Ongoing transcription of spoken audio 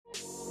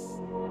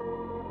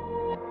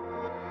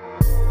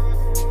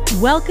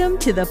Welcome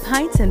to the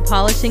Pints and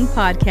Polishing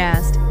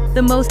Podcast,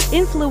 the most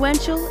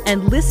influential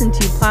and listened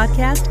to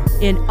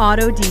podcast in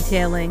auto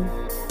detailing.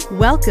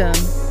 Welcome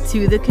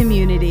to the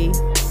community.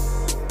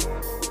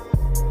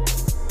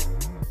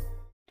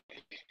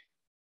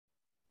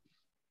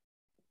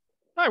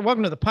 All right,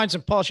 welcome to the Pints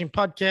and Polishing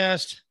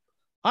Podcast.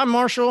 I'm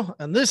Marshall,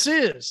 and this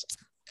is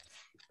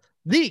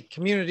the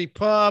community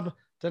pub.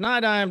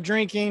 Tonight I am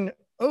drinking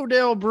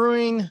Odell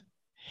Brewing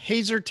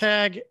Hazer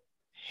Tag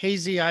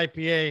Hazy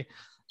IPA.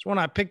 It's one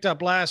I picked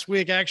up last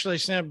week. I actually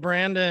sent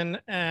Brandon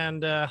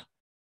and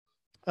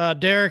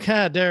Derek.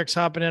 Derek's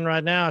hopping in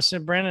right now. I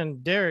sent Brandon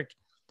and Derek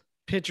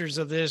pictures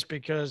of this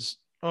because,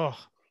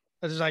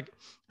 it's like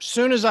as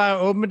soon as I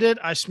opened it,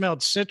 I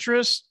smelled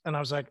citrus, and I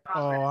was like,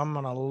 I'm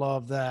going to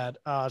love that.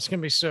 It's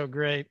going to be so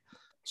great.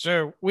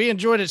 So we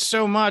enjoyed it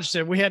so much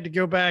that we had to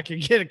go back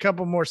and get a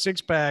couple more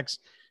six-packs.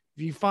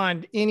 If you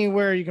find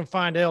anywhere you can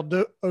find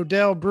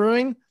Odell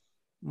Brewing,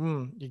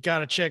 you got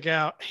to check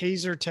out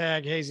Hazer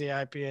Tag Hazy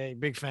IPA.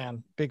 Big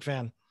fan.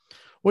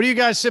 What are you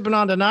guys sipping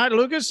on tonight,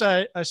 Lucas?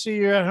 I see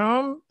you're at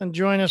home and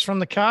join us from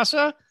the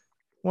casa.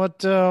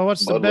 What's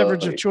the Bud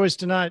beverage Light. of choice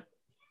tonight?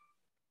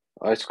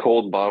 Ice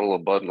cold bottle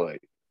of Bud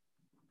Light.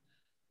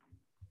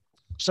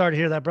 Sorry to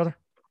hear that, brother.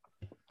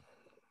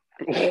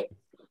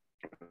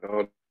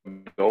 Oh,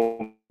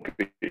 don't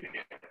be.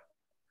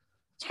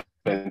 It's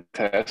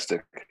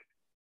fantastic.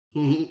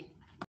 Kind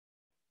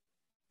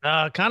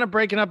of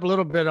breaking up a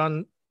little bit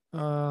on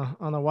the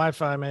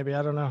Wi-Fi, maybe.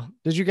 I don't know.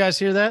 Did you guys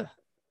hear that?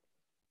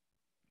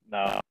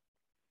 No.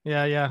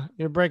 Yeah.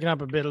 You're breaking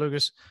up a bit,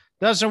 Lucas.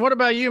 Dustin, what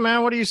about you,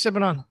 man? What are you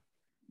sipping on?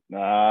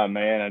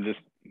 Man, I just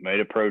made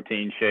a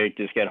protein shake.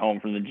 Just got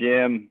home from the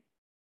gym.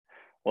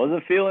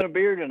 Wasn't feeling a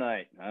beer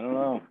tonight. I don't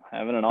know.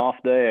 Having an off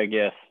day, I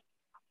guess.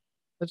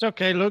 It's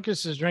okay.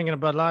 Lucas is drinking a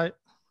Bud Light.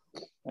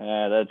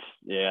 That's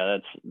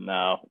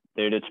no.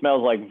 Dude, it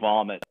smells like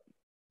vomit.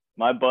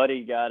 My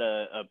buddy got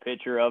a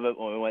picture of it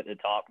when we went to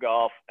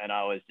Topgolf, and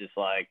I was just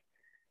like,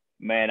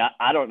 man,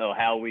 I don't know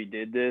how we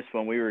did this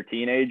when we were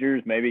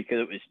teenagers, maybe because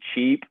it was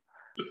cheap.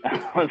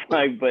 I was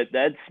like, but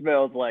that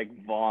smells like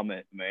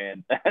vomit,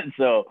 man.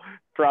 So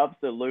props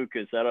to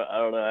Lucas. I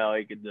don't know how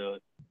he could do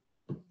it.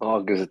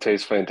 Oh, because it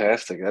tastes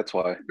fantastic. That's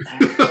why.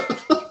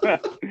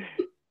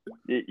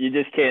 You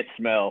just can't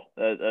smell.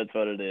 That's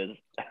what it is.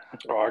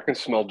 Oh, I can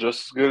smell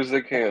just as good as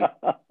they can.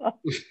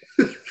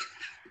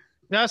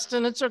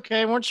 Dustin, it's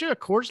okay. Weren't you a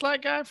Coors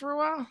Light guy for a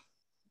while?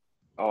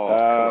 Oh,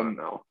 come on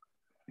now.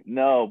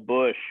 No,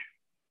 Bush.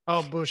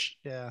 Oh, Bush,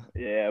 yeah.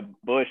 Yeah,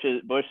 Bush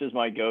is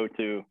my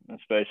go-to,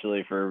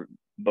 especially for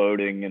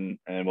boating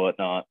and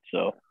whatnot.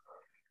 So.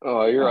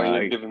 Oh,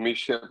 you're giving me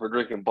shit for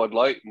drinking Bud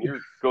Light, and your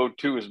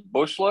go-to is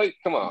Bush Light?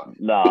 Come on.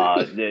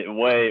 Nah,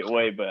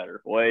 way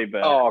better. Way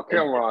better. Oh,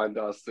 come on,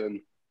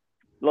 Dustin.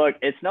 Look,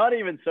 it's not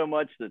even so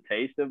much the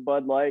taste of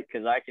Bud Light,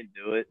 because I can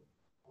do it,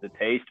 the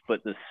taste,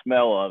 but the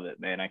smell of it,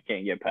 man, I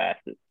can't get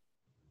past it.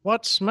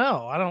 What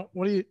smell? I don't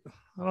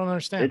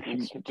understand.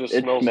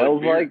 It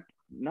smells like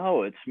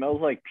no, it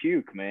smells like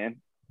puke, man.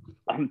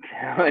 I'm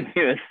telling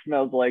you, it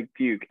smells like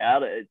puke.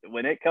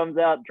 When it comes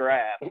out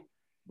draft,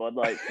 Bud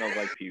Light smells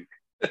like puke.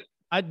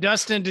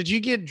 Dustin, did you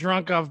get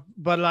drunk off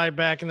Bud Light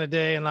back in the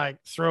day and like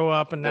throw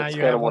up, and now That's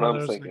you kind have of what one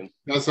I'm of those thinking.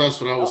 That's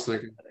what I was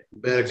thinking.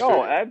 Bad experience.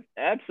 No,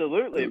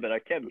 absolutely, but I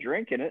kept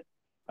drinking it.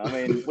 I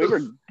mean,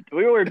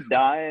 we were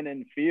dying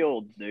in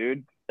fields,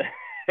 dude.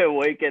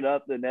 Waking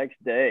up the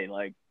next day,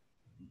 like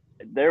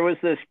there was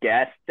this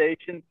gas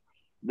station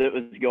that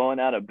was going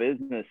out of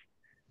business,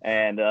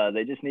 and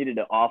they just needed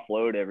to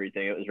offload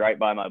everything. It was right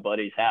by my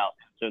buddy's house,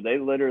 so they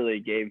literally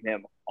gave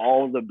him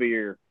all the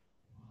beer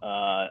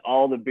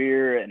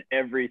and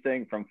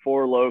everything from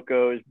Four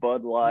Locos,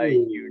 Bud Light,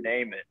 you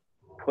name it.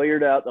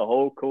 Cleared out the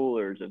whole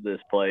coolers of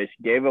this place,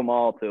 gave them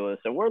all to us.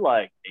 And we're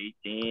like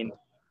 18,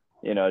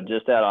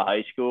 just out of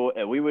high school.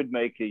 And we would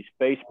make these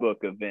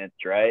Facebook events,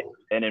 right?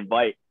 And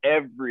invite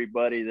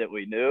everybody that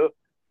we knew.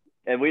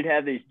 And we'd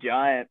have these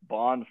giant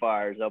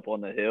bonfires up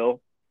on the hill.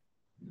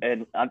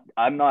 And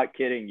I'm not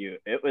kidding you.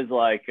 It was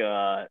like,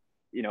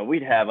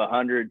 we'd have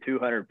 100,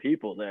 200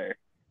 people there.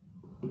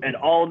 And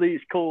all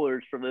these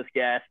coolers from this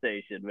gas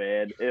station,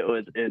 man. It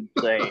was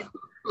insane.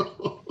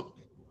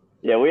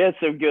 Yeah, we had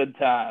some good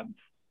times.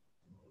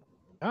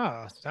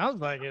 Oh,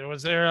 sounds like it.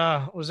 Was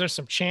there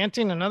some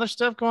chanting and other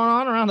stuff going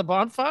on around the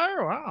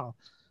bonfire? Wow.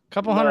 A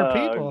couple hundred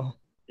people.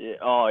 Yeah,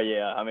 oh,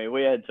 yeah. I mean,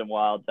 we had some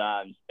wild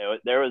times.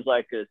 There was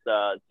like this,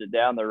 so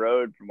down the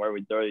road from where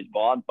we throw these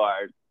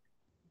bonfires,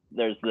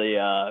 there's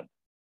a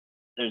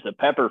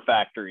pepper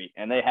factory,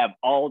 and they have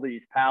all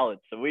these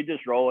pallets. So we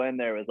just roll in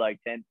there with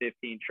like 10,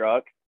 15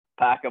 trucks,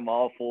 pack them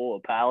all full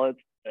of pallets,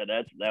 and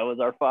that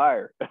was our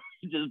fire.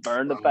 Just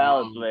burn the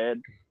pallets,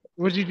 man.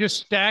 Would you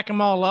just stack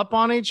them all up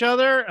on each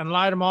other and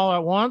light them all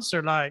at once,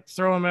 or like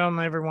throw them in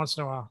every once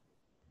in a while?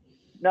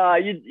 No,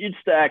 you'd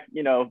stack,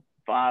 5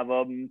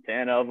 of them,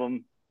 10 of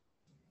them,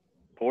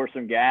 pour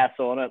some gas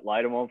on it,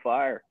 light them on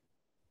fire.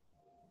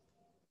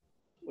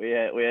 We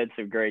had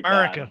some great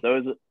times.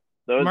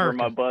 Those were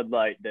my Bud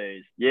Light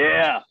days.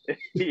 Yeah.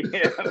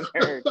 Yeah,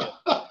 America.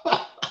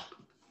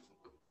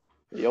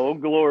 The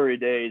old glory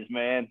days,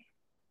 man.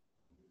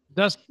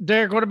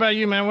 Derek, what about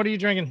you, man? What are you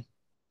drinking?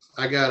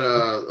 I got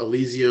a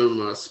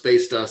Elysium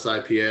Space Dust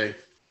IPA.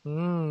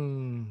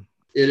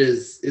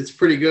 It's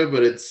pretty good,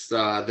 but it's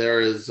not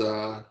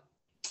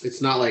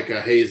like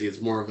a hazy.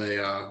 It's more of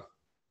a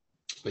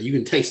you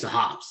can taste the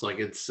hops. Like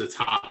it's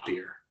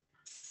hoppier.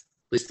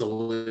 At least the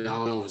one, I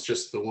don't know if it's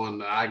just the one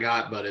that I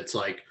got, but it's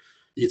like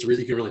you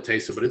can really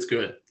taste it. But it's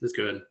good. It's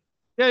good.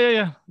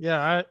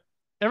 Yeah.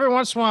 Every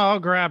once in a while I'll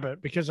grab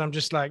it because I'm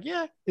just like,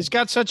 yeah, it's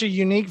got such a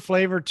unique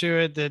flavor to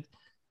it that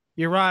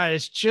you're right.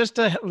 It's just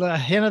a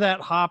hint of that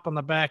hop on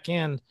the back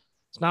end.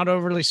 It's not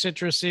overly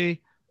citrusy.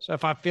 So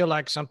if I feel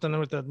like something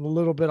with a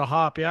little bit of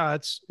hop, yeah,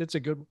 it's a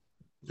good one.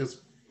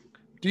 Yes.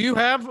 Do you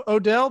have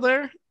Odell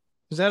there?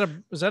 Is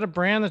that a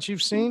brand that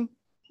you've seen?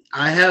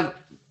 I have,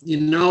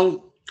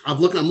 I'm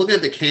looking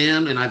at the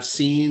can and I've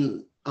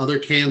seen other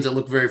cans that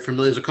look very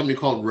familiar. There's a company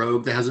called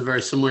Rogue that has a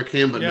very similar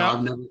can, but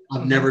no,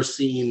 I've never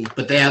seen,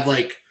 but they have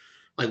like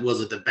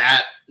was it the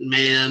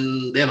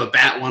Batman? They have a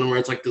bat one where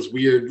it's like this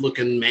weird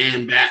looking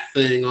man bat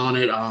thing on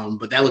it.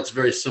 But that looks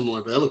very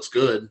similar, but that looks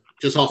good.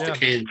 Just off the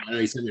can. I know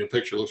you sent me a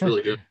picture. It looks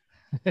really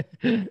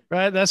good.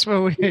 Right. That's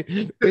what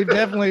we've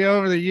definitely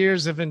over the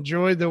years have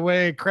enjoyed the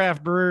way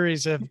craft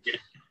breweries have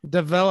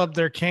developed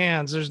their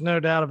cans. There's no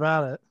doubt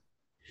about it.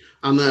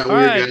 I'm that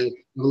weird guy.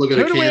 Look at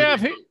Who do we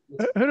have here?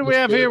 Who do we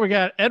have here? We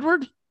got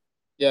Edward.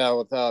 Yeah,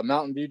 with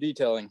Mountain View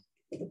Detailing.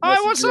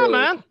 Hi, what's up,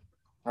 man?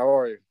 How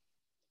are you?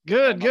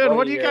 Good.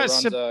 What do you guys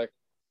runs a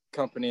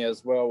company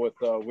as well with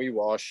We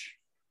Wash.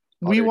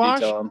 We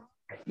Wash?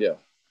 Yeah.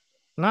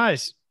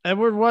 Nice.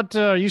 Edward, what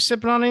are you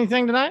sipping on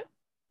anything tonight?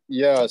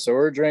 Yeah, so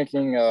we're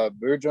drinking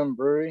Boojum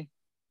Brewery,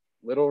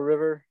 Little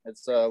River.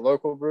 It's a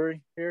local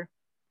brewery here.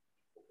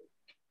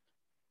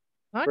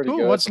 Cool.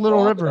 Good. What's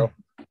Little River?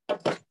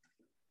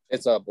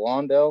 It's a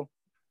blonde ale.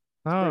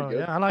 Oh,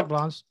 yeah, I like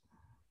blondes.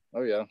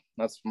 Oh, yeah,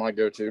 that's my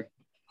go-to.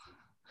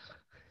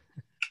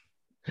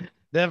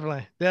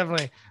 Definitely.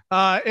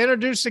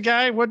 Introduce the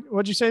guy.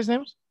 What'd you say his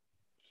name was?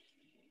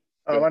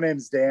 My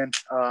name's Dan.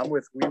 I'm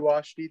with We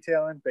Wash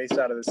Detailing, based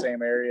out of the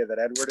same area that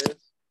Edward is.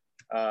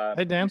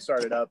 Hey, Dan. We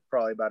started up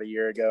probably about a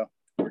year ago.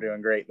 We're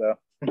doing great, though.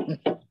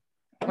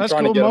 I'm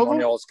trying to get them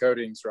on y'all's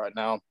coatings right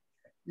now.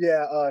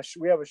 Yeah,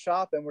 we have a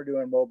shop, and we're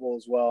doing mobile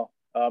as well.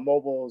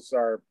 Mobiles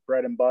are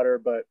bread and butter,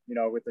 but,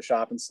 with the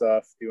shop and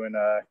stuff, doing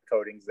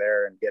coatings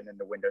there and getting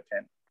into window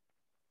tint.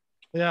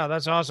 Yeah,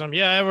 that's awesome.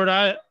 Yeah, Edward,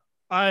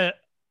 I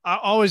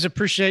always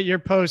appreciate your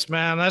post,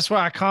 man. That's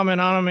why I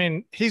comment on him. I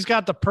mean, he's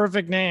got the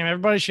perfect name.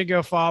 Everybody should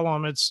go follow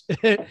him.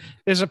 It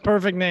is a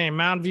perfect name,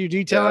 Mountain View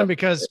Detailing,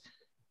 because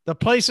the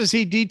places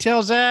he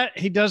details at,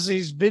 he does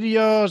these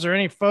videos or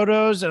any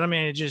photos, and I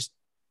mean,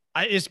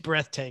 it's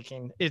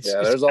breathtaking. It's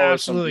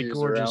absolutely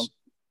gorgeous.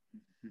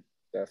 Around.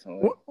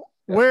 Definitely.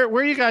 Where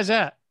are you guys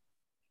at?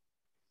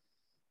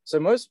 So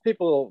most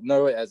people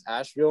know it as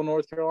Asheville,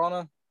 North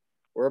Carolina.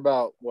 We're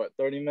about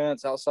 30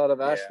 minutes outside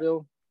of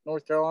Asheville,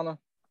 North Carolina.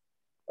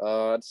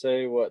 I'd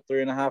say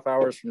 3.5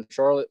 hours from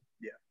Charlotte.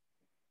 Yeah,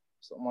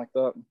 something like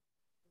that.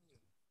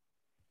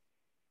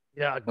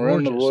 Yeah, we're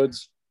in the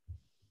woods.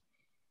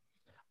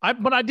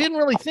 But I didn't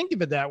really think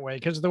of it that way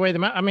because of the way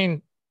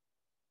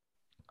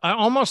I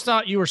almost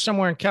thought you were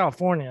somewhere in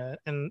California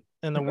and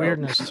the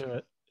weirdness to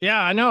it. Yeah,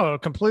 I know, a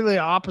completely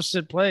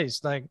opposite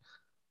place. Like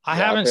I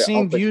haven't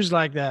seen views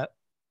like that.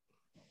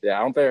 Yeah,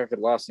 I don't think I could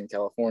last in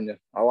California.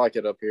 I like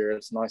it up here.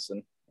 It's nice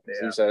and as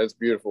you said, it's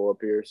beautiful up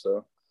here.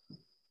 So.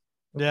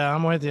 Yeah,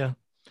 I'm with you.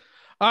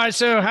 All right,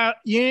 so how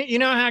you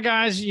know how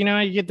guys, you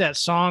get that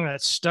song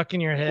that's stuck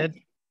in your head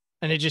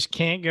and it just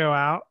can't go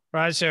out,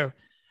 right? So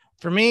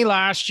for me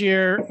last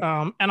year,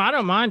 and I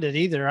don't mind it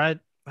either. I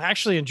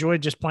actually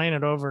enjoyed just playing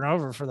it over and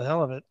over for the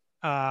hell of it.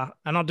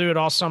 And I'll do it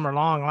all summer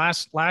long.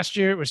 Last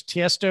year it was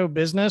Tiesto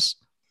Business.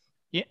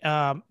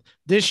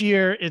 This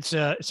year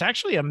it's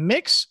actually a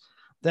mix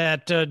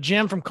that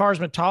Jim from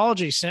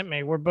Carsmatology sent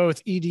me. We're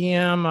both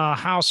EDM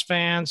house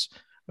fans.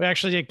 We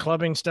actually did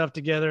clubbing stuff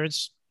together.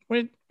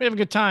 We have a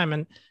good time.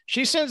 And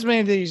she sends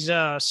me these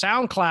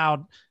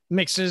SoundCloud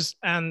mixes,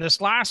 and this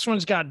last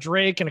one's got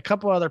Drake and a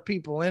couple other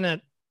people in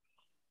it.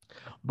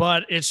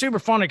 But it's super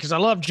funny because I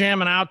love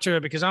jamming out to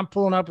it because I'm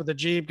pulling up with the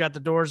Jeep, got the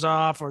doors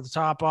off or the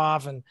top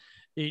off, and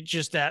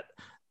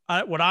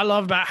what I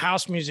love about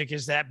house music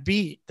is that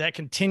beat that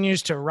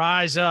continues to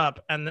rise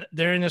up. And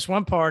there in this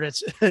one part,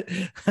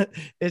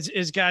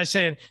 it's guys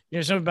saying,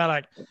 something about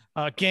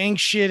like gang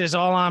shit is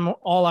all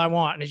I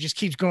want. And it just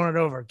keeps going it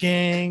over.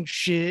 Gang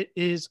shit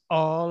is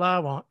all I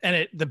want.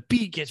 And the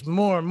beat gets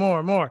more and more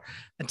and more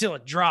until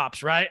it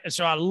drops. Right. And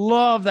so I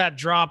love that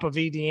drop of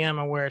EDM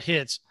and where it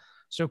hits.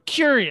 So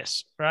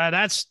Curious, right?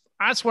 That's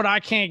what I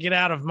can't get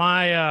out of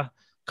my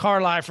car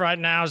life right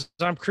now as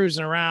I'm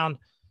cruising around.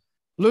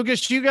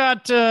 Lucas, you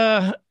got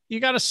a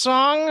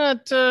song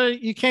that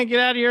you can't get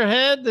out of your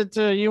head that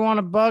you want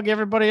to bug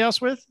everybody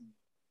else with?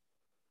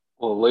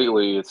 Well,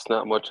 lately it's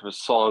not much of a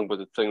song, but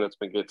the thing that's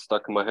been getting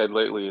stuck in my head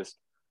lately is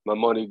 "My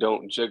Money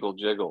Don't Jiggle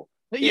Jiggle."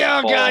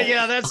 Yeah, God,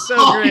 yeah, that's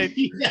so great.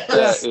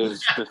 Yes. That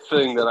is the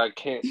thing that I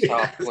can't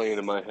stop playing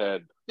in my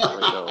head right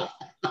now.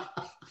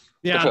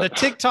 Yeah, the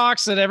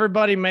TikToks that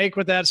everybody make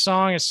with that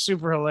song is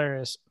super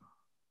hilarious.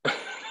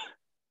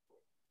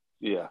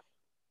 Yeah.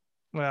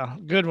 Well,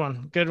 good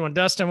one. Good one.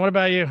 Dustin, what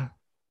about you?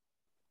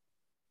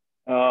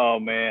 Oh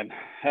man,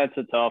 that's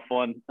a tough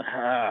one.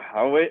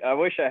 I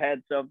wish I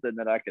had something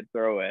that I could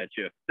throw at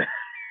you.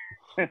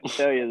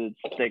 Tell you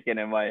that's sticking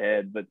in my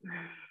head, but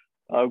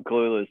I'm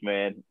clueless,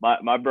 man.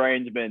 My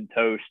brain's been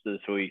toast this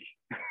week.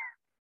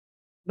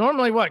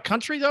 Normally what?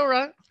 Country though,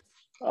 right?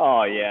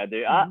 Oh yeah,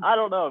 dude. I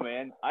don't know,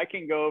 man. I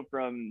can go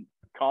from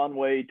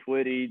Conway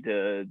Twitty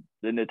to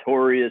the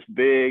Notorious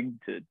Big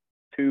to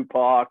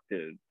Tupac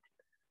to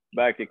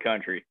back to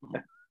country.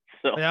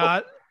 So yeah,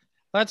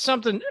 that's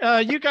something.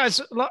 You guys,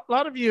 a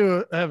lot of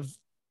you have.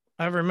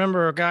 I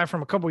remember a guy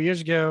from a couple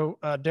years ago,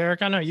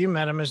 Derek. I know you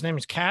met him. His name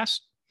is Cass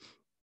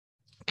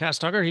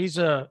Tucker. He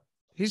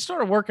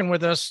started working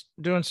with us,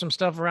 doing some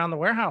stuff around the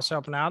warehouse,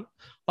 helping out.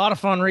 A lot of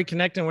fun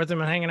reconnecting with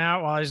him and hanging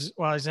out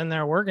while he's in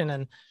there working.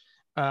 And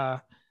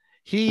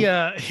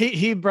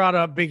he brought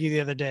up Biggie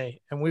the other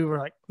day, and we were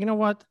like, you know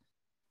what?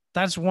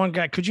 That's one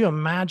guy. Could you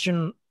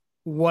imagine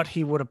what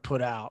he would have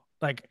put out?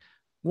 Like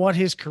what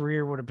his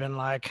career would have been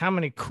like, how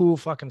many cool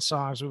fucking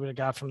songs we would have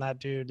got from that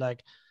dude.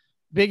 Like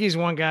Biggie's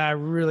one guy I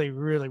really,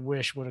 really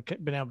wish would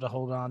have been able to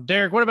hold on.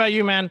 Derek, what about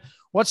you, man?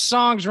 What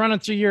songs running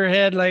through your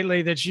head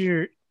lately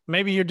that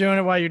maybe you're doing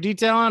it while you're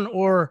detailing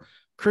or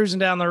cruising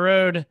down the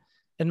road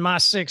in my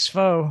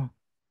 6'4",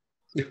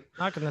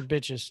 knocking the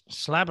bitches,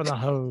 slapping the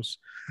hose?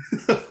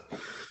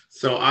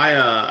 So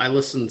I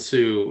listen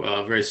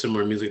to very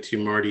similar music to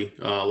you, Marty.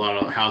 A lot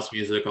of house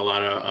music, a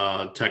lot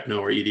of techno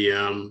or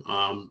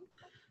EDM.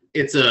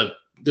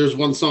 There's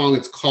one song.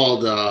 It's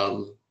called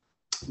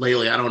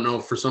lately. I don't know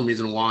for some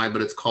reason why,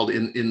 but it's called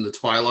 "In the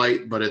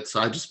Twilight." But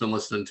I've just been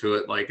listening to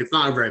it. Like it's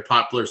not a very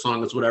popular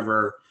song. It's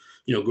whatever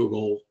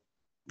Google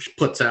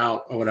puts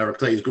out or whatever.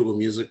 Because I use Google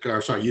Music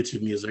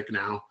YouTube Music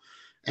now,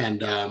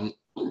 and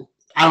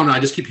I don't know. I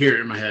just keep hearing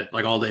it in my head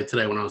like all day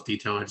today when I was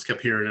detailing. I just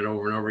kept hearing it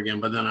over and over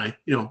again. But then I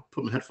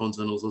put my headphones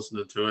in and was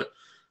listening to it.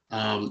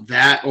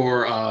 That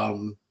or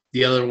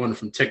the other one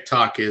from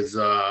TikTok is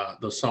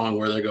the song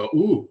where they go,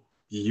 "Ooh,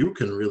 you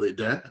can really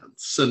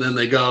dance," and then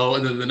they go,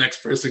 and then the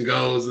next person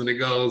goes, and it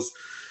goes.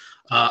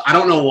 I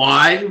don't know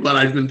why, but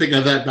I've been thinking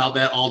about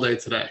that all day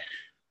today.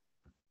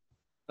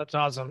 That's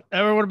awesome.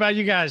 Ever, what about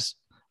you guys?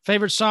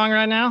 Favorite song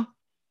right now?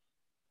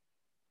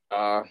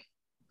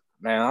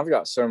 Man, I've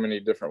got so many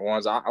different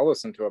ones. I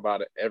listen to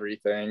about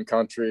everything: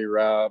 country,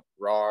 rap,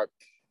 rock,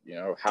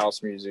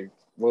 house music,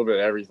 a little bit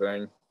of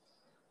everything.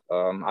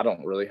 I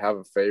don't really have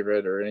a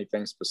favorite or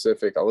anything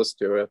specific. I listen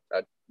to it.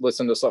 I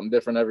listen to something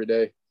different every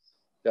day.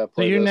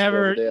 So you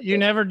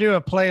never do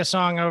play a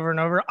song over and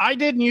over. I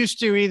didn't used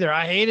to either.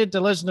 I hated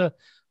to listen to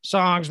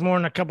songs more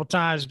than a couple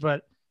times,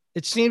 but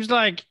it seems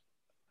like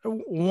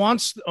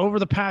once over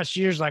the past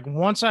years, like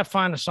once I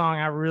find a song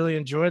I really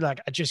enjoyed,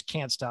 like I just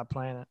can't stop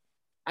playing it.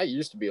 I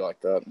used to be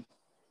like that.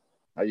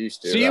 I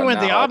used to. So you went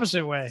the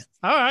opposite way.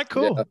 All right,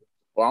 cool. Yeah.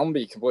 Well, I'm gonna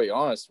be completely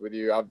honest with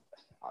you.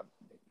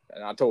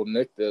 And I told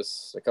Nick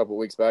this a couple of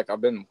weeks back.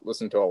 I've been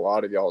listening to a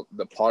lot of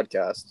the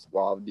podcasts,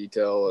 Wild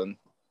Detail and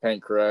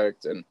Paint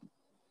Correct and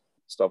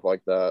stuff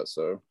like that.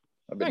 So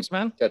I've been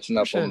catching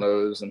up on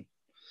those. And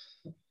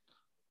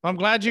I'm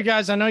glad you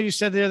guys. I know you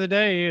said the other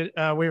day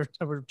we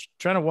were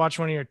trying to watch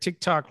one of your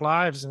TikTok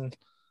lives, and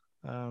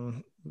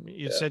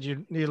you said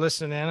you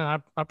listened in, and I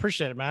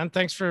appreciate it, man.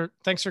 Thanks for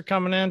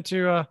coming in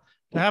to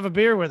have a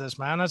beer with us,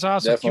 man. That's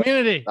awesome. Definitely.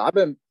 Community.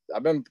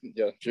 I've been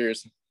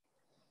cheers.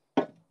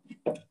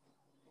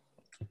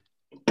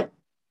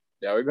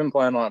 Yeah, we've been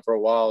playing on it for a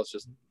while. It's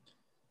just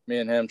me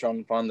and him trying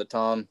to find the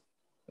time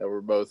that we're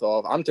both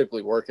off. I'm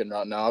typically working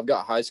right now. I've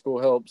got high school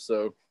help,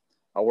 so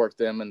I work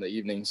them in the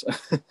evenings.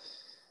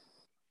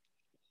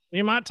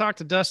 You might talk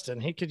to Dustin.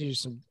 He could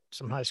use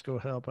some high school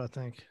help, I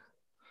think.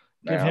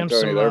 Give him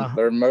some.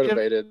 They're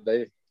motivated.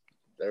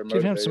 They're motivated.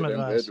 Give him some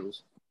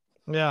individuals.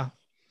 Advice. Yeah,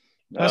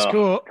 that's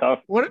cool.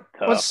 Tough.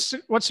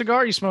 What cigar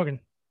are you smoking?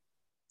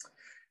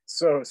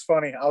 So it's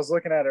funny. I was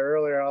looking at it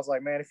earlier. I was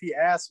like, man, if he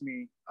asked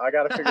me, I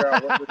got to figure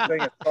out what the thing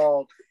is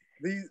called.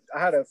 I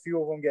had a few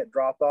of them get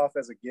dropped off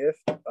as a gift.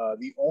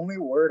 The only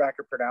word I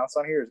could pronounce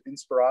on here is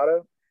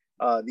Inspirado.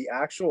 The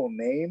actual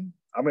name,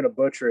 I'm going to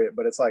butcher it,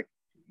 but it's like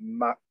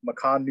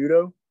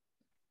Macanudo.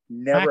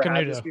 Never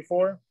had this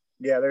before.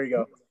 Yeah, there you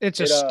go. It's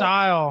a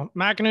style.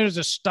 Macanudo is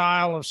a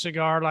style of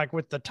cigar, like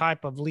with the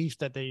type of leaf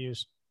that they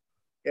use.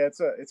 Yeah,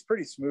 it's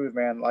pretty smooth,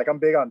 man. Like I'm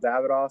big on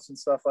Davidoffs and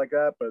stuff like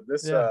that, but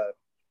this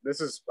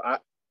is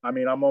I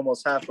mean, I'm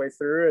almost halfway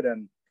through it,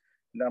 and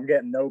I'm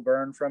getting no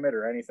burn from it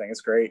or anything.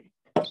 It's great.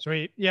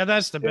 Sweet. Yeah,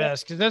 that's the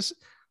best, because this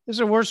is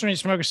the worst when you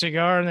smoke a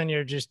cigar and then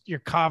you're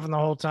coughing the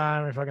whole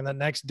time. You're fucking the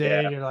next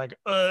day you're like,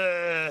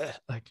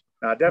 like.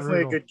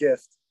 Definitely brutal. A good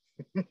gift.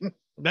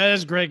 That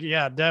is great.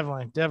 Yeah,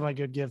 definitely a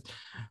good gift.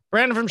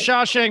 Brandon from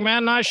Shawshank,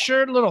 man, nice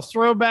shirt, little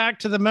throwback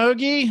to the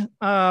Mogi,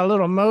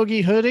 little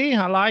Mogi hoodie.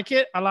 I like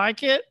it.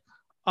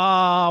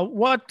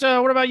 What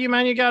about you,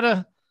 man? You got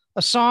a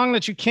song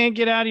that you can't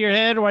get out of your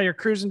head while you're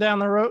cruising down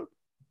the road?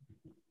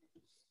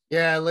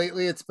 Yeah,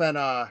 lately it's been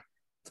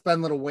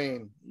Lil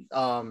Wayne.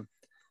 Yeah,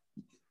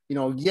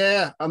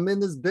 I'm in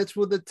this bitch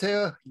with a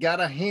tail, got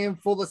a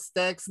handful of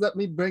stacks, let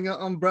me bring an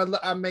umbrella,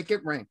 I make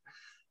it rain.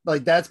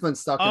 Like that's been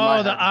stuck in my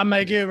head. I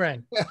make it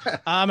rain.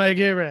 I make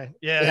it rain.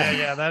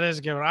 Yeah. That is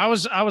a good one. I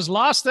was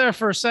lost there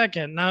for a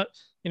second. No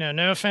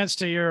offense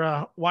to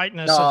your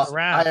whiteness of the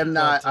rap. I'm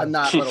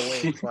not Lil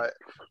Wayne,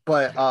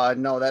 but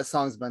no, that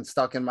song's been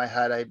stuck in my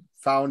head. I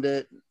found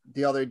it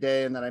the other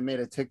day and then I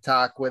made a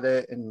TikTok with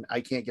it and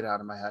I can't get it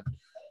out of my head.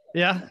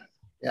 Yeah.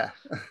 Yeah.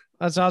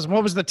 That's awesome.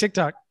 What was the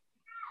TikTok?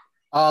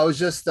 It was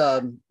just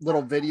a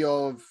little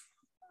video of,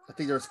 I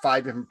think there was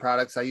 5 different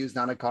products I used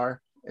on a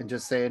car and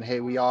just saying, hey,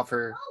 we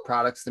offer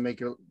products to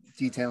make your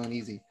detailing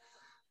easy.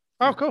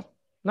 Oh, cool.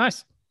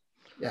 Nice.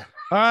 Yeah.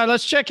 All right,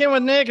 let's check in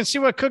with Nick and see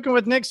what Cooking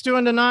with Nick's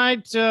doing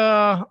tonight.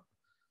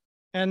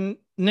 And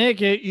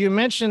Nick, you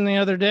mentioned the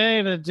other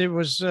day that it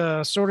was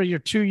sort of your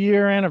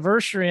 2-year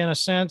anniversary in a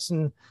sense.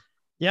 And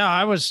yeah,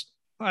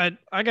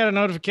 I got a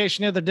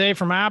notification the other day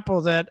from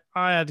Apple that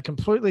I had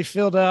completely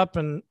filled up,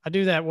 and I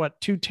do that,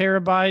 2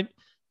 terabyte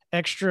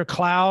extra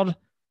cloud.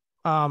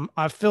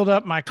 I filled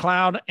up my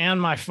cloud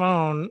and my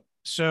phone,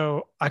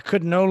 so I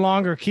could no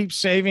longer keep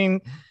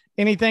saving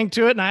anything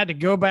to it. And I had to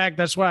go back.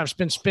 That's why I've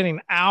been spending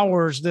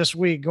hours this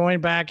week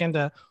going back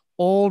into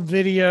old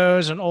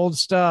videos and old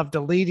stuff,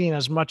 deleting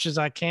as much as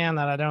I can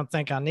that I don't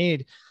think I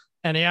need.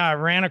 And yeah, I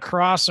ran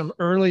across some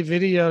early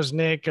videos,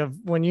 Nick, of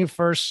when you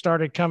first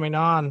started coming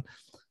on.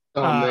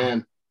 Oh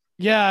man.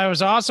 Yeah, it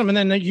was awesome. And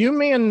then you,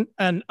 me,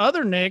 and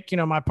other Nick,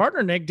 my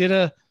partner Nick,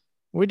 did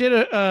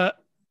an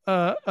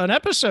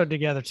episode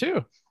together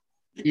too.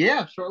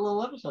 Yeah, short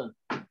little episode.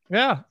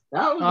 Yeah,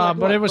 that was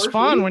but it was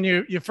fun week? When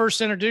you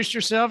first introduced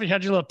yourself. You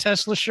had your little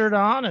Tesla shirt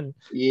on, and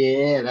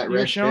yeah, that you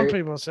were showing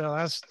people. So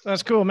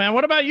that's cool, man.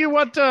 What about you?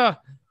 What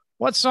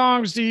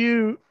songs do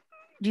you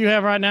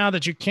have right now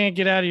that you can't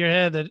get out of your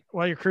head that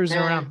while you're cruising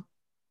around?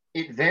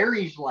 It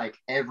varies like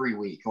every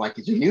week. Like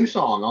it's a new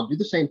song, I'll do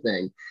the same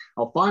thing.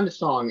 I'll find a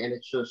song and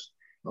it's just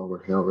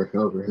over and over and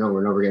over and over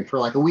and over again for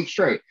like a week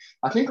straight.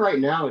 I think right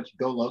now it's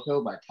Go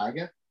Loco by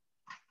Tyga.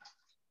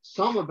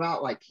 Some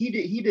about like he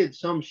did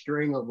some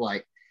string of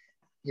like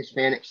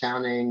Hispanic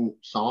sounding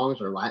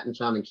songs or Latin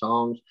sounding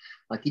songs.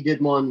 Like he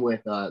did one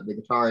with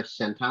the guitarist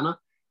Santana,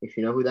 if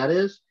you know who that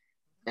is.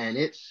 And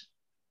it's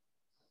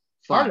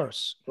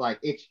Carlos. Like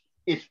it's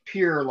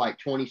pure like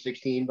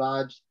 2016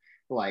 vibes.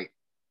 Like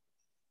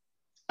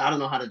I don't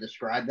know how to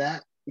describe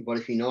that, but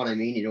if you know what I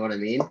mean, you know what I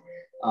mean.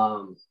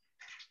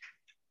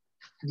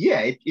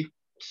 Yeah, it's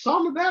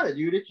something about it,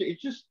 dude.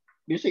 It's just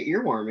an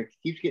earworm. It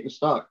keeps getting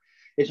stuck.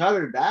 It's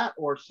either that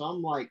or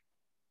some like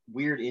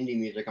weird indie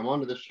music. I'm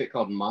onto this chick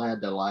called Maya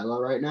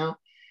Delilah right now,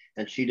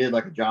 and she did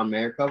like a John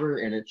Mayer cover,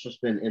 and it's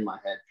just been in my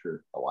head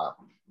for a while.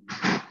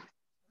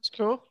 That's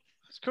cool.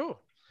 That's cool.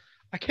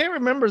 I can't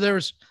remember. There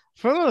was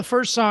one of the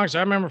first songs I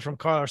remember from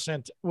Carlos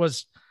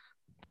was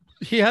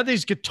he had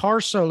these guitar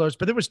solos,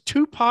 but there was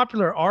 2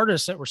 popular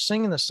artists that were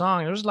singing the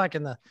song. It was like I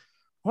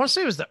want to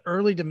say it was the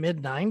early to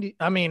mid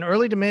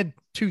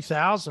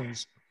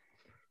 2000s.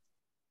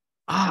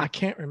 I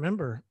can't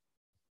remember.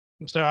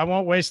 So I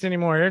won't waste any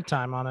more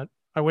airtime on it.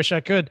 I wish I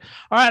could.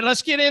 All right,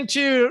 let's get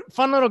into a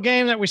fun little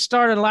game that we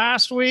started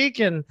last week,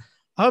 and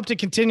I hope to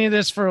continue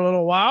this for a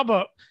little while,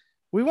 but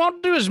we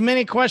won't do as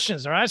many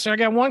questions. All right. So I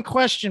got one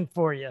question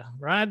for you,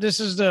 right?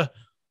 This is the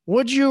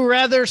Would You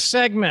Rather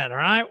segment. All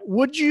right.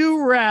 Would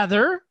you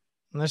rather,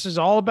 and this is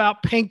all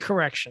about paint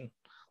correction.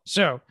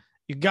 So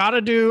you got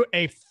to do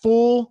a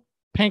full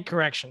paint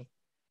correction.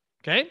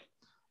 Okay.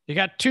 You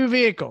got 2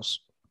 vehicles.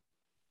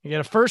 You got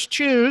to first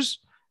choose.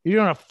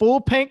 You're doing a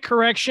full paint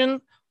correction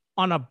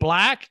on a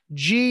black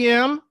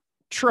GM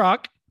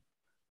truck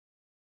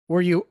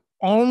where you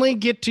only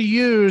get to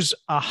use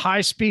a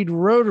high-speed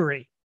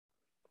rotary.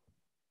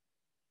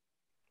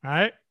 All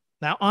right.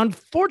 Now,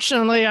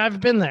 unfortunately, I've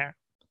been there.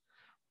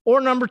 Or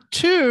number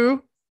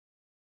 2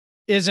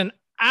 is an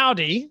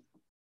Audi,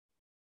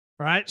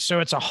 right?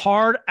 So it's a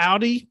hard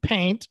Audi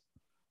paint,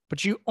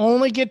 but you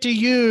only get to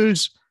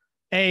use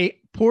a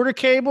Porter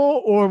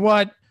cable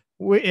or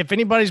if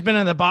anybody's been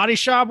in the body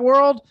shop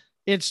world,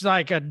 it's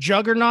like a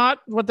juggernaut,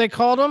 what they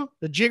called them,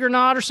 the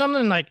jiggernaut or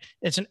something. Like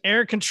it's an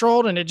air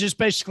controlled and it just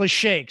basically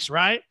shakes,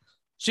 right?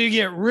 So you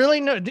get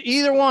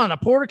either one, a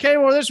Porter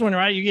cable or this one,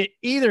 right? You get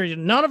either.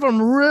 None of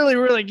them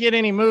really get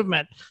any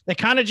movement. They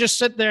kind of just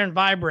sit there and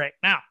vibrate.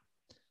 Now,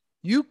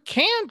 you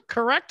can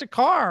correct a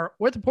car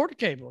with a Porter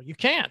cable. You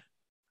can.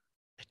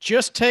 It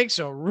just takes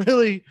a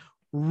really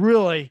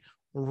long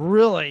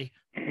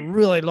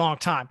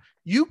time.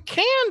 You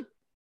can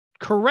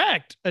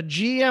correct a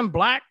GM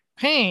black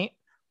paint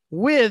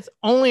with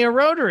only a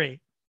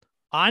rotary.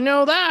 I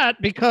know that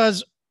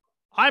because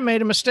I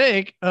made a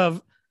mistake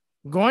of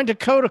going to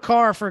coat a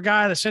car for a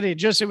guy that said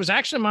it was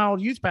actually my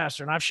old youth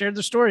pastor. And I've shared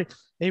the story.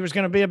 He was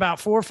going to be about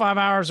 4 or 5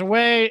 hours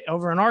away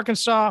over in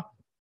Arkansas.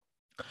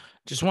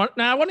 It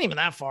wasn't even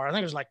that far. I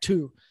think it was like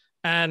 2.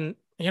 And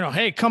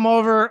hey, come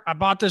over. I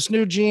bought this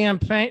new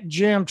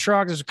GM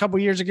truck. This was a couple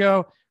years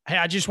ago. Hey,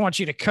 I just want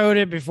you to coat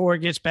it before it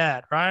gets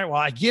bad. Right. Well,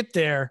 I get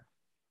there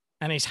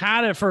and he's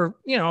had it for,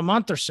 a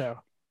month or so.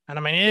 And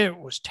I mean, it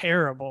was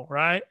terrible.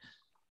 Right.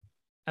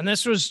 And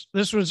this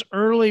was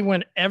early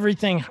when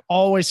everything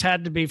always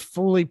had to be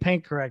fully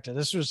paint corrected.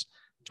 This was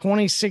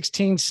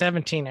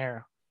 2016-17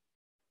 era.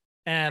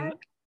 And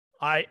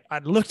I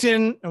looked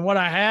in what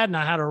I had, and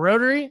I had a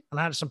rotary and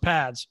I had some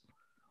pads.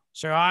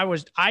 So I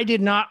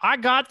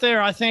got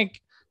there, I think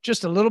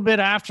just a little bit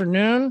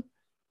afternoon,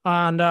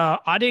 and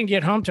I didn't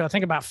get home till I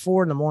think about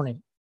 4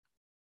 a.m.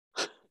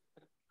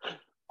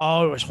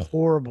 Oh, it was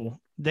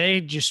horrible.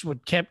 They just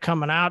kept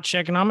coming out,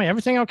 checking on me.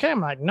 Everything okay? I'm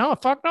like, no,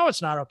 fuck no,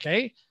 it's not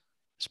okay.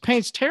 This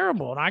paint's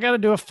terrible. And I got to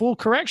do a full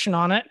correction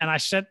on it. And I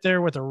sat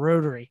there with a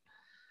rotary.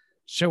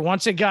 So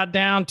once it got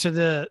down to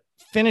the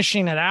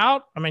finishing it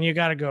out, I mean, you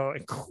got to go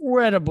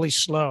incredibly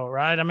slow,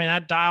 right? I mean,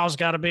 that dial's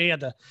got to be at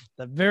the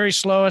very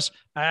slowest.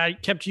 I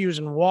kept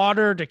using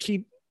water to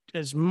keep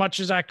as much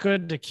as I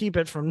could to keep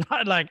it from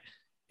not like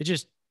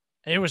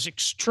it was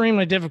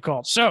extremely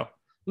difficult. So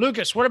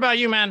Lucas, what about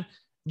you, man?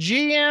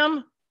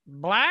 GM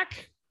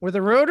black with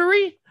a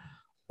rotary,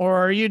 or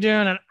are you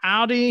doing an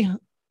Audi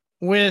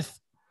with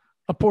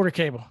a Porter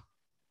cable?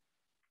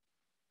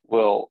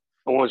 Well,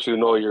 I want you to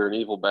know you're an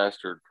evil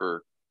bastard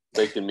for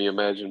making me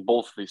imagine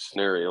both of these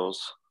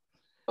scenarios.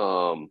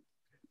 I'm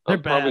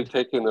probably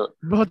taking the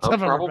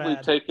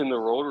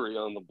rotary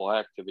on the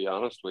black, to be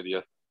honest with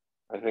you.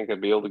 I think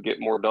I'd be able to get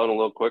more done a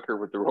little quicker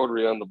with the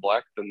rotary on the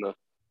black than the.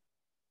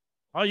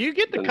 Oh, you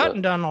get the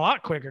cutting done a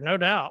lot quicker, no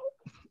doubt.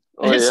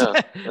 Oh,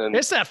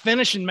 it's that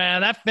finishing,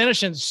 man. That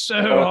finishing's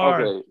so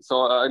hard. Okay,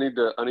 so I need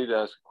to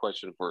ask a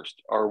question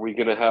first. Are we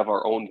going to have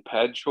our own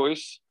pad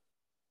choice?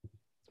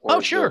 Oh,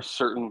 sure.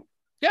 Certain.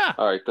 Yeah.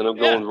 All right, then I'm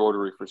going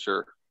rotary for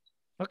sure.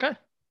 Okay.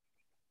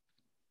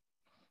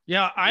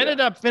 Yeah, I ended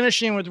up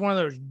finishing with one of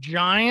those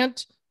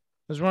giant. It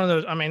was one of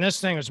those. I mean,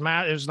 this thing was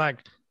matte. It was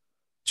like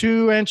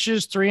 2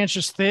 inches, 3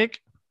 inches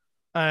thick,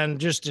 and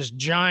just this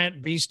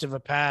giant beast of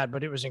a pad.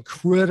 But it was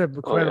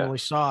incredibly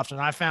soft,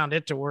 and I found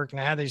it to work. And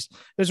I had these. It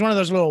was one of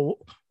those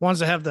little ones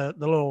that have the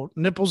little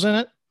nipples in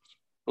it.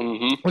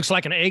 Mm-hmm. Looks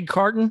like an egg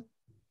carton.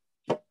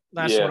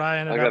 That's what I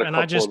ended up. And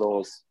I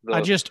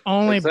just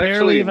only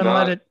barely even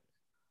let it.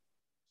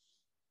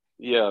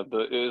 Yeah, as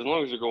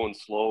long as you're going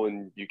slow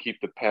and you keep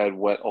the pad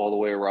wet all the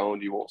way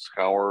around, you won't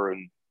scour.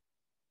 And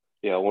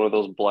one of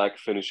those black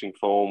finishing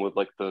foam with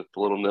like the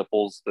little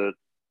nipples, that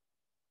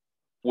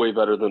way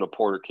better than a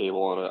Porter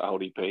cable on an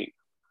Audi paint.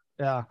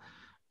 Yeah,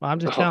 well, I'm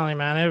just telling you,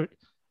 man.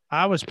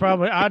 I was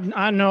probably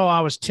I know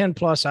I was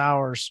 10+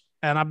 hours,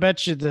 and I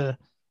bet you the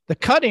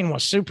cutting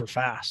was super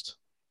fast.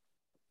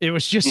 It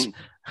was just.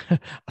 I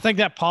think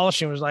that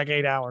polishing was like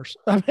 8 hours.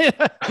 I mean,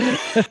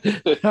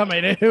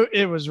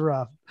 it was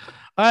rough.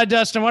 All right,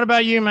 Dustin, what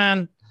about you,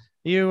 man?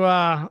 You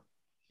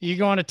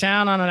going to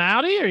town on an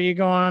Audi, or you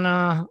going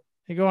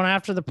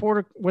after the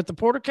Porter with the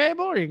Porter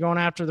cable, or are you going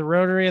after the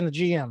rotary and the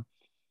GM?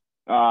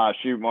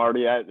 Shoot,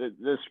 Marty,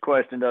 this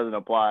question doesn't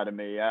apply to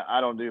me.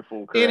 I don't do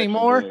full corrections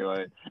anymore.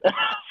 Anyway.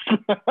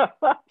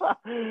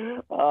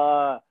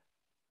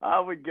 I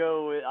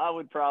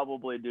would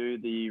probably do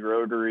the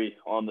rotary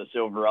on the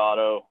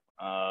Silverado.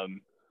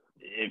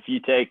 If you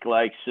take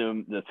like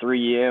the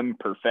 3M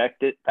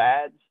Perfected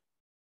pads,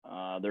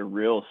 they're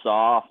real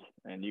soft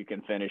and you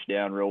can finish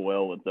down real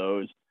well with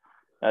those.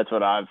 That's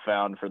what I've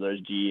found for those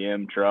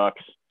GM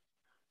trucks.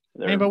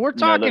 But we're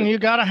talking, you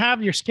got to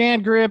have your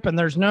scan grip, and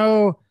there's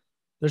no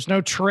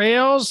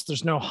trails.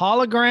 There's no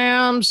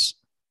holograms.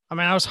 I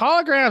mean, those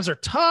holograms are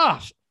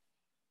tough.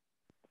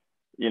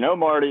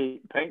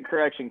 Marty, paint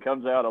correction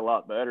comes out a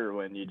lot better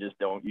when you just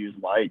don't use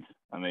lights.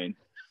 I mean,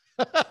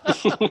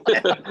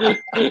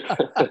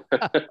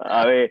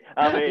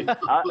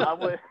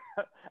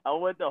 I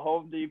went to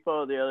Home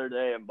Depot the other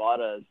day and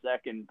bought a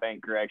second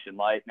paint correction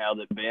light. Now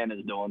that Ben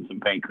is doing some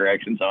paint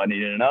correction, so I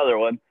needed another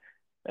one,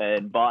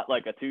 and bought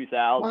like a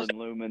 2,000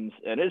 lumens,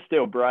 and it's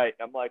still bright.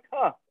 I'm like,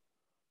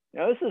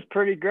 this is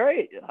pretty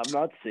great. I'm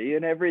not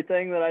seeing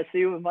everything that I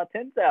see with my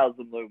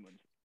 10,000 lumens.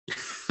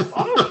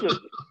 Awesome.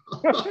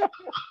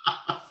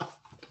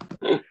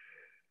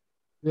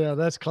 Yeah,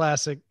 that's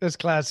classic. That's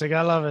classic.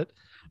 I love it.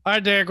 All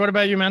right, Derek, what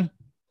about you, man?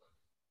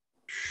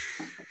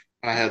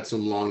 I had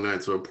some long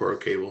nights with a Porter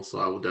cable, so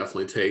I will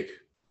definitely take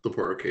the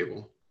Porter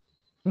cable.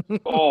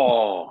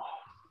 So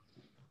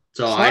it's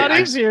a lot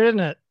easier, isn't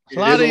it? It's a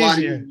lot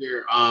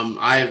easier.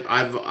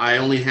 I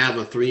only have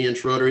a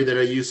 3-inch rotary that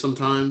I use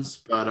sometimes,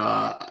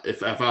 but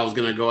if I was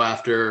gonna go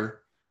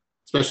after,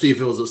 especially if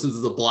it was since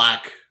it's a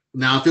black.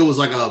 Now, if it was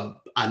like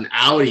an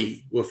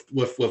Audi with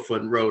a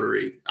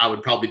rotary, I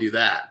would probably do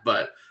that.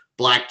 But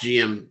black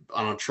GM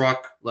on a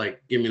truck,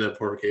 like, give me the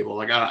Porter cable.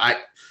 Like I'll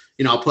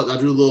do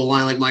a little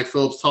line like Mike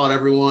Phillips taught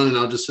everyone, and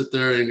I'll just sit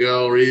there and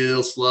go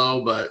real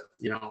slow. But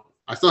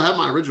I still have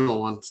my original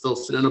one still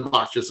sitting in a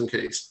box just in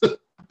case.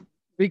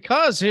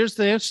 Because here's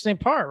the interesting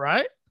part,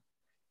 right?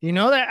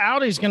 That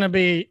Audi's going to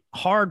be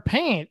hard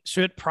paint, so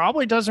it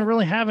probably doesn't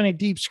really have any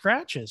deep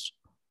scratches.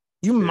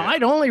 You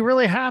might only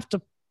really have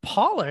to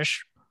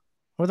polish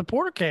with a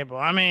Porter Cable.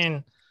 I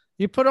mean,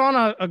 you put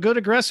on a good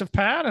aggressive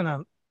pad and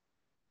a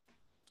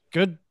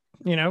good,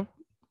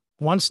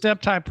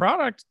 one-step type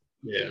product.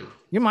 Yeah.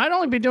 You might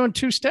only be doing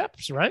 2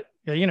 steps, right?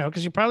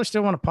 Because you probably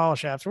still want to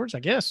polish afterwards, I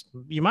guess.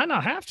 You might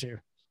not have to.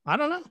 I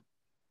don't know.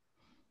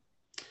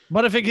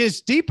 But if it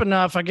gets deep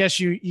enough, I guess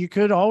you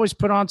could always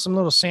put on some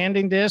little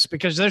sanding disc,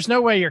 because there's no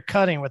way you're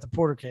cutting with a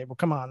Porter Cable.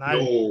 Come on.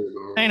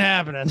 Ain't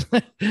happening.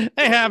 Ain't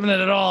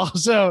happening at all.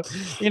 So,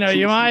 you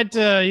might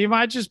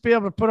just be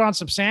able to put on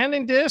some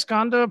sanding disc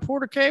onto a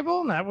Porter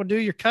Cable, and that will do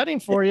your cutting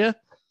for you.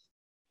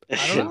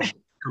 I don't know.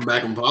 Come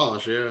back and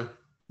polish. Yeah.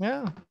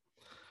 Yeah.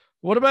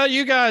 What about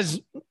you guys,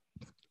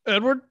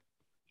 Edward?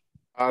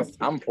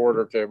 I'm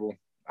Porter Cable.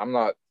 I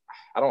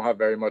don't have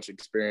very much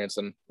experience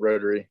in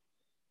rotary,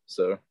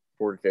 so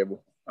Porter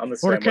Cable. I'm the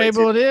Porter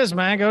Cable it is,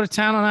 man. Go to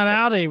town on that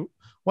Audi.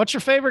 What's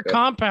your favorite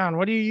compound?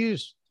 What do you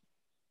use?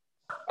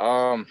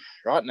 Right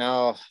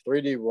now,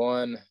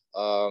 3D1.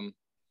 I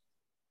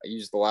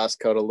use the last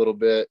cut a little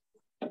bit.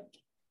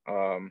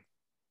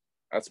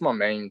 That's my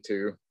main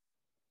 2.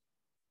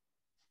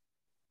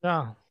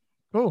 Yeah,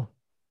 cool.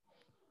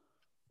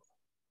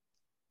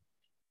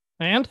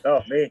 And?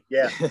 Oh, me.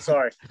 Yeah,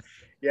 sorry.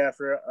 Yeah,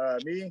 for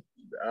me,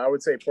 I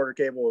would say Porter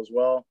Cable as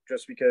well,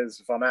 just because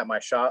if I'm at my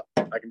shop,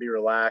 I can be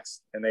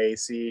relaxed in the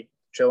AC,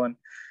 chilling.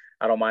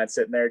 I don't mind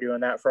sitting there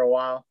doing that for a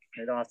while.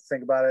 You don't have to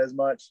think about it as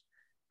much.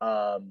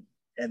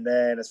 And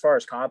then as far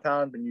as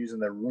compound, been using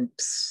the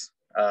Roops.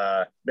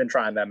 Been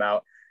trying them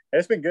out. And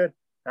it's been good.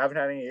 I haven't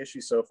had any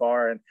issues so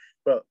far.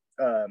 But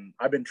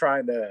I've been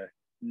trying to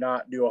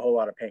not do a whole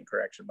lot of paint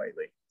correction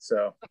lately.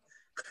 So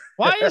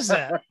why is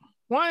that?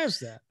 Why is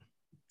that?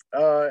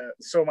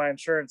 So my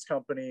insurance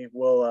company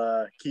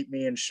will keep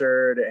me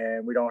insured,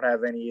 and we don't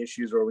have any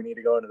issues where we need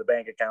to go into the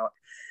bank account.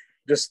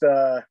 Just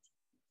a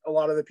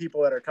lot of the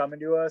people that are coming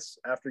to us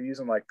after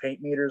using like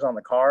paint meters on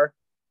the car,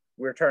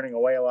 we're turning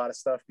away a lot of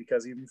stuff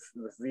because even if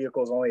the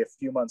vehicle is only a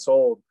few months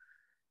old,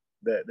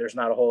 there's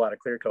not a whole lot of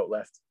clear coat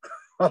left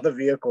on the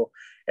vehicle.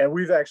 And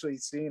we've actually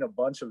seen a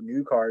bunch of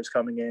new cars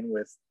coming in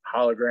with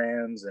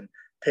holograms and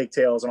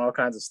pigtails and all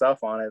kinds of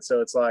stuff on it.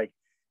 So it's like,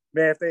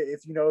 man,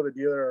 if the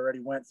dealer already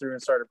went through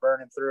and started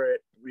burning through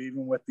it,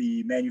 even with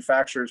the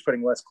manufacturers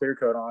putting less clear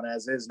coat on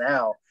as is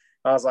now,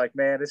 I was like,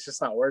 man, it's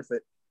just not worth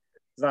it.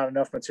 There's not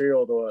enough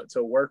material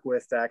to work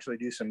with to actually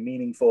do some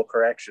meaningful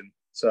correction.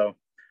 So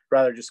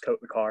rather just coat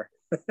the car.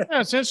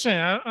 Yeah, it's interesting.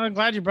 I'm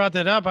glad you brought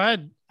that up. I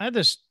had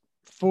this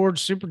Ford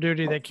Super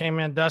Duty that came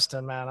in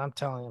dusting, man. I'm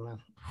telling you, man.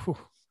 Whew.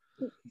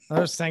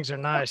 Those things are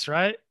nice,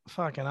 right?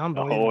 Fucking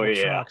unbelievable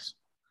trucks.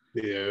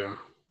 Yeah.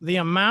 The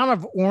amount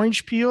of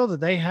orange peel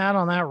that they had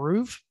on that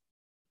roof,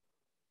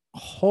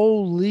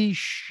 holy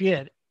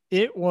shit,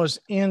 it was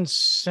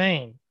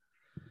insane.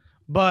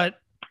 But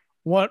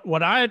what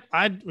I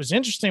was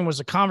interesting was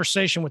the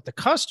conversation with the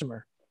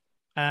customer,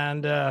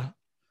 and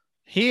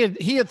he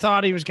had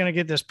thought he was going to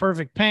get this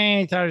perfect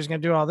paint. He thought he was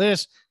going to do all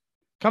this.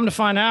 Come to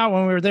find out,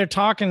 when we were there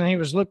talking and he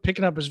was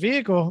picking up his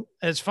vehicle,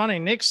 it's funny,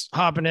 Nick's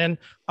hopping in.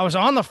 I was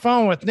on the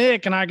phone with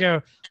Nick and I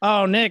go,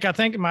 "Oh, Nick, I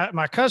think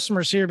my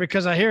customer's here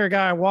because I hear a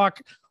guy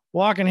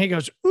walking." He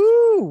goes,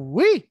 "Ooh,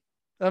 wee."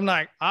 I'm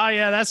like, "Oh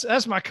yeah,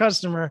 that's my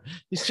customer.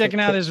 He's checking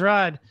out his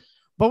ride."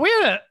 But we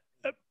had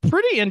a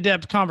pretty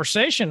in-depth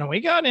conversation, and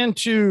we got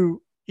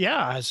into,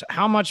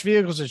 how much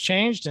vehicles have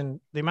changed and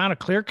the amount of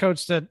clear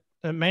coats that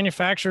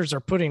manufacturers are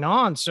putting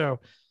on. So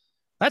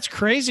that's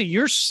crazy.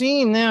 You're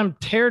seeing them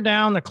tear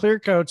down the clear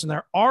coats, and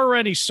they're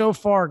already so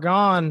far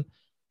gone,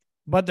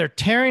 but they're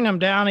tearing them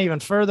down even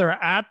further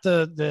at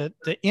the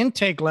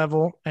intake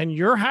level, and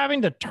you're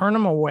having to turn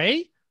them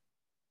away.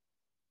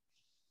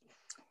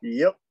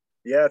 Yep.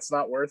 Yeah, it's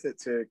not worth it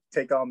to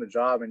take on the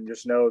job and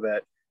just know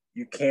that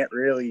you can't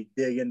really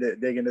dig into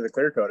the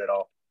clear coat at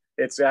all.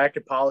 I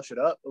could polish it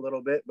up a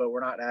little bit, but we're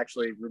not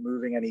actually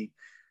removing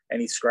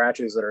any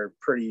scratches that are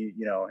pretty,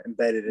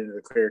 embedded into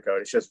the clear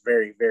coat. It's just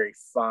very, very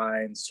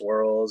fine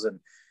swirls. And,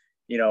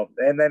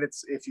 and then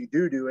if you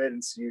do it,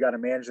 and so you got to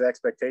manage the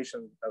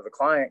expectation of the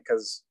client,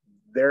 because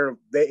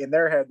they in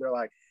their head, they're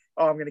like,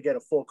 "Oh, I'm going to get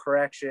a full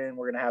correction.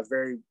 We're going to have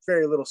very,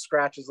 very little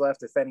scratches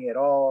left, if any at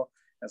all."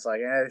 And it's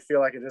like, I feel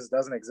like it just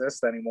doesn't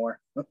exist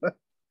anymore.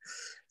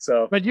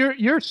 So, but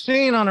you're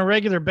seeing on a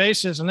regular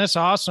basis, and that's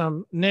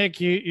awesome. Nick,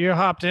 you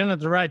hopped in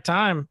at the right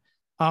time.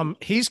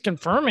 He's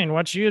confirming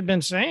what you had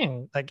been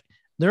saying. Like,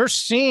 they're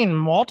seeing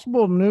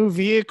multiple new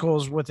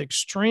vehicles with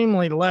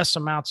extremely less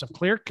amounts of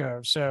clear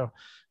coat. So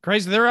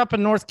crazy. They're up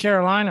in North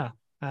Carolina,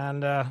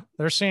 and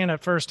they're seeing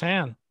it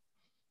firsthand.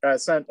 I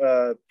sent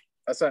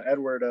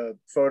Edward a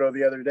photo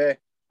the other day.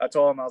 I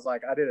told him, I was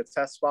like, I did a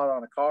test spot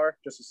on a car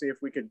just to see if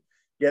we could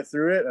get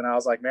through it. And I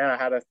was like, man, I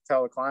had to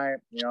tell the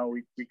client,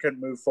 we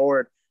couldn't move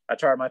forward. I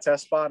tried my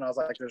test spot, and I was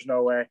like, there's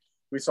no way.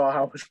 We saw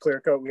how much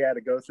clear coat we had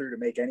to go through to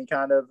make any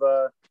kind of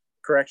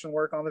correction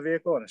work on the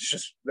vehicle, and it's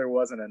just, there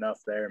wasn't enough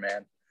there,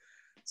 man.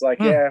 It's like,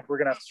 yeah, we're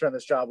gonna have to turn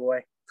this job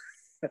away.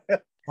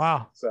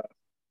 Wow. So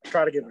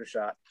try to give it a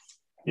shot.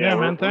 Yeah,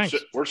 man, thanks.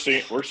 We're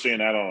seeing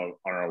that on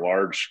a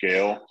large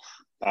scale.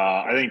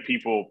 I think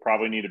people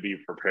probably need to be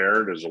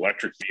prepared as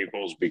electric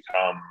vehicles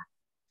become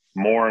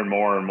more and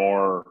more and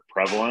more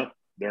prevalent.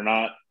 They're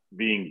not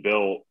being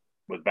built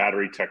with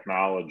battery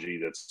technology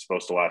that's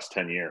supposed to last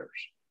 10 years.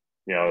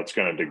 It's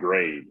going to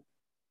degrade.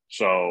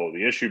 So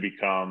the issue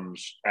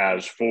becomes,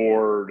 as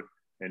Ford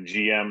and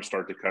GM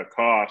start to cut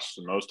costs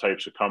and those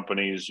types of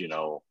companies,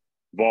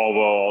 Volvo,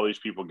 all these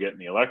people get in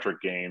the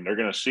electric game, they're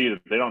going to see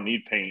that they don't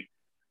need paint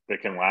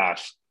that can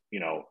last,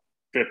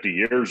 50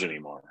 years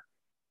anymore.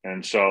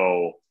 And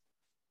so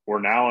we're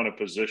now in a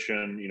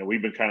position,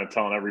 we've been kind of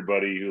telling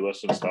everybody who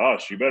listens to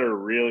us, you better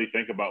really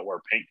think about where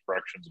paint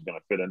correction is going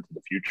to fit into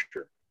the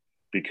future,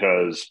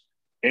 because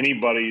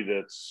anybody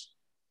that's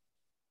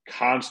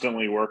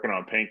constantly working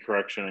on paint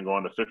correction and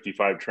going to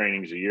 55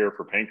 trainings a year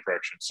for paint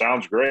correction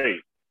sounds great,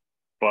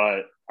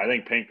 but I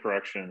think paint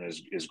correction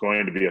is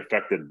going to be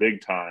affected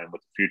big time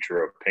with the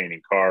future of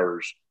painting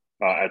cars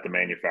at the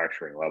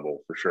manufacturing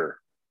level, for sure.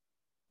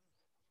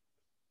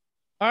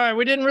 All right,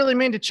 we didn't really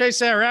mean to chase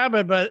that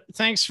rabbit, but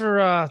thanks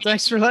for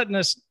letting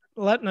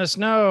us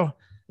know.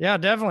 Yeah,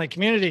 definitely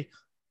community.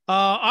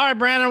 All right,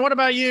 Brandon, what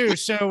about you?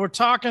 So we're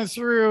talking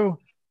through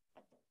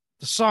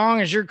the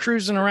song as you're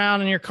cruising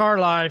around in your car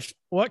life.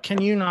 What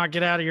can you not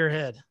get out of your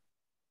head?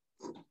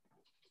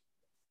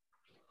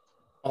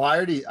 Oh, I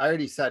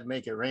already said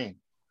make it rain.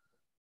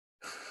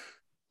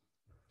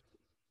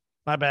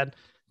 My bad.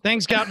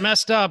 Things got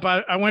messed up.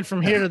 I went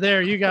from here to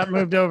there. You got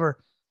moved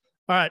over.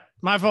 All right,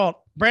 my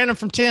fault. Brandon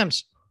from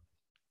Tim's.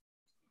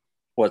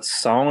 What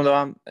song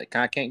though?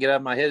 I can't get out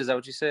of my head. Is that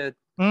what you said?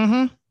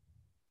 Mm-hmm.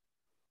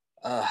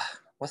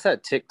 What's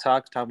that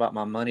TikTok talking about?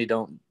 My money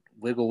don't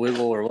wiggle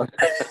or what?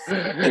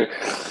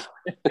 That's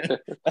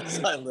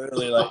like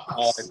literally like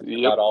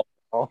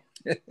all.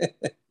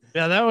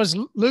 Yeah, that was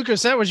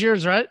Lucas. That was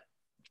yours, right?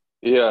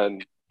 Yeah,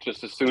 and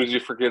just as soon as you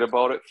forget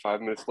about it,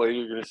 5 minutes later,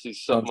 you're gonna see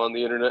something on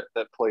the internet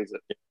that plays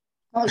it.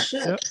 Oh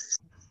shit! Yep.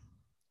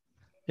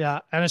 Yeah,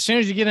 and as soon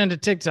as you get into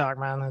TikTok,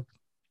 man,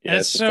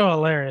 it's so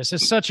hilarious.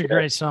 It's such a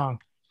great song.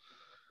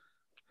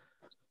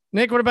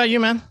 Nick, what about you,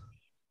 man?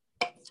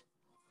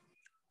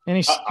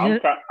 I'm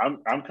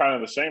kind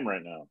of the same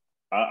right now.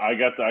 I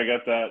got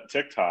that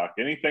TikTok.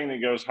 Anything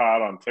that goes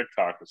hot on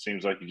TikTok, it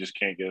seems like you just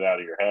can't get it out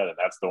of your head, and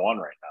that's the one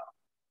right now.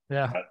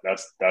 Yeah,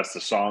 that's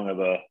the song of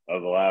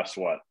the last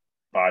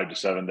 5 to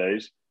 7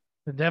 days.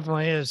 It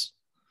definitely is.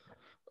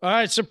 All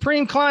right,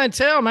 Supreme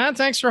Clientele, man.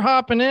 Thanks for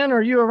hopping in.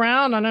 Are you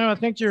around? I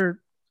think you're.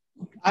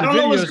 I don't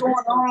know what's going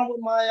on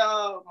with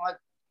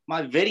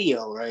my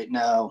video right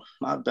now.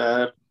 My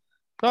bad.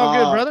 All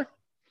good, brother.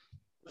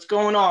 What's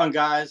going on,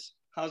 guys?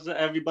 How's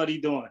everybody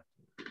doing?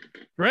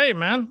 Great,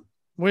 man.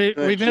 We've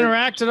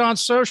interacted on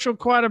social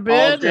quite a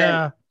bit.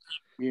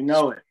 You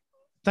know it.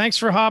 Thanks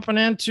for hopping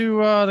into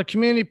the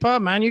community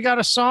pub, man. You got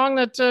a song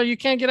that you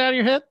can't get out of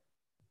your head?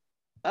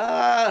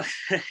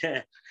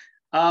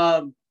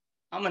 I'm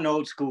an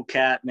old school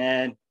cat,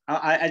 man.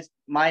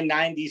 My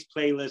 90s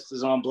playlist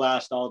is on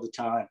blast all the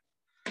time.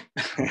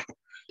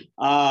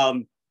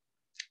 I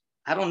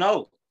don't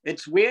know.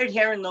 It's weird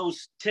hearing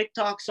those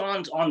TikTok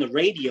songs on the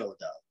radio,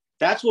 though.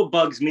 That's what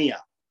bugs me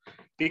out,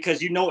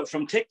 because you know it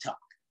from TikTok,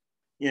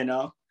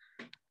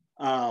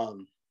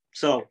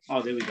 So,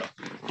 there we go.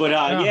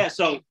 But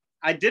so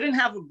I didn't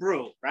have a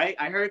brew, right?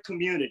 I heard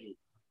Community.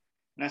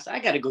 And I said, I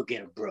got to go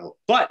get a brew.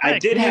 But I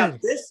did have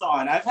this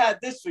on. I've had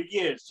this for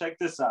years. Check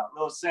this out.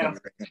 Little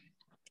sample.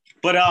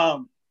 But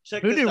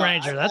check this out. Voodoo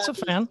Ranger. That's a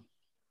fan.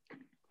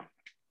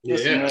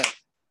 Yeah.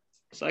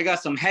 So I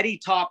got some Heady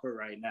Topper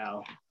right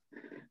now.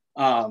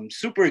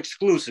 Super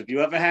exclusive.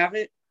 You ever have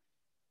it?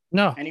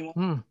 No.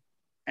 Anyone?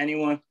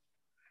 Anyone?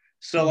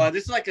 So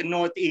this is like a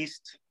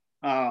Northeast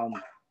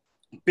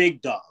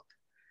big dog.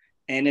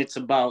 And it's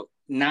about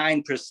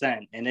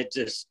 9%. And it's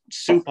just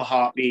super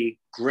hoppy.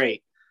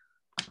 Great.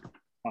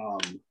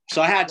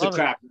 So I had to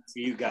crack it for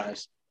you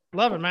guys.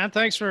 Love it, man.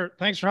 Thanks for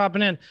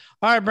hopping in.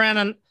 All right,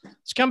 Brandon,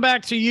 let's come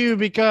back to you,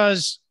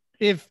 because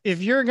if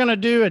you're going to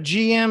do a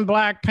GM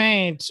black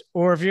paint,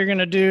 or if you're going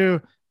to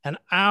do an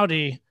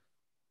Audi,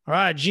 all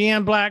right,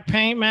 GM black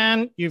paint,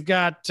 man, you've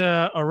got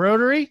a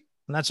rotary,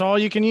 and that's all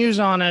you can use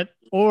on it,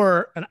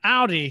 or an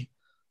Audi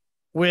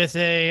with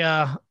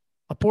a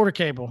porter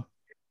cable.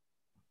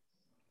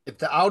 If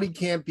the Audi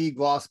can't be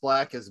gloss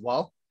black as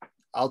well,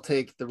 I'll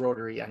take the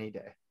rotary any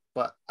day.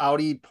 But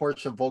Audi,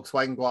 Porsche,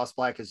 Volkswagen gloss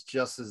black is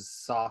just as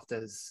soft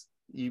as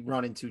you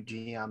run into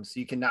GM. So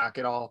you can knock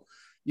it all.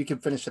 You can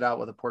finish it out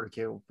with a porter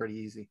cable pretty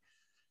easy.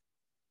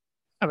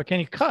 Yeah, but can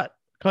you cut?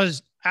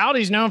 Because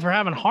Audi's known for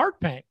having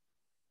hard paint.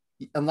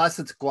 Unless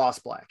it's gloss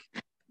black.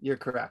 You're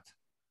correct.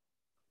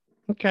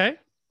 Okay.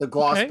 The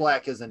gloss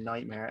black is a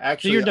nightmare.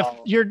 Actually,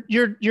 so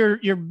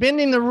you're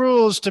bending the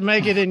rules to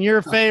make it in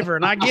your favor,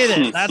 and I get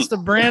it. That's the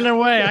Brandon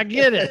way. I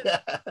get it.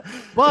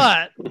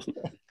 But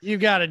you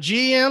got a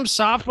GM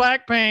soft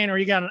black paint, or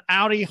you got an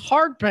Audi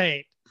hard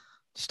paint.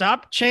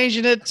 Stop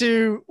changing it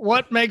to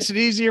what makes it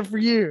easier for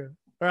you.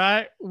 All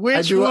right.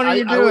 Which one are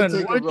you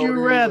doing? Would you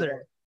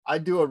rather? I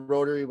do a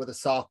rotary with a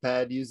soft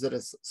pad. Use it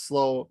as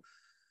slow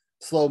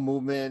slow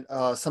movement,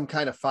 some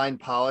kind of fine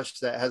polish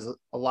that has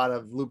a lot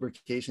of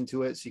lubrication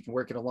to it, so you can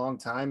work it a long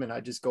time. And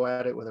I just go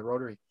at it with a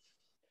rotary.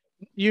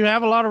 You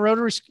have a lot of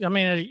rotaries. I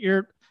mean,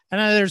 I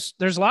know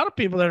there's a lot of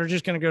people that are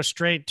just going to go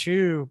straight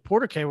to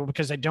Porter cable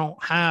because they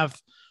don't have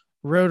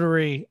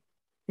rotary,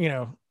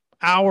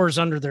 hours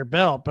under their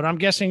belt. But I'm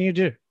guessing you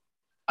do.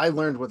 I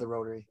learned with a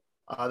rotary.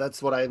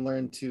 That's what I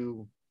learned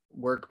to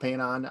work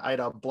paint on. I had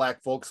a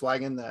black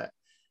Volkswagen that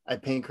I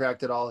paint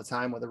cracked it all the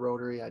time with a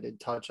rotary. I did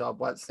touch up,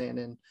 wet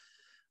sanding.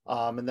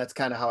 And that's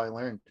kind of how I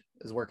learned,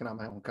 is working on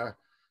my own car.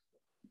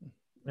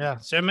 Yeah.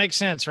 So it makes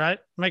sense, right?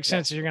 Makes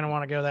sense that you're going to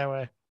want to go that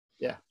way.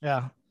 Yeah.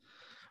 Yeah.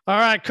 All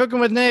right.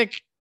 Cooking with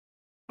Nick.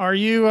 Are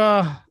you,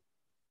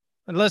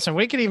 listen,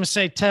 we could even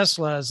say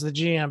Tesla is the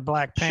GM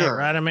black paint, sure,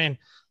 right? I mean,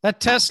 that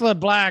Tesla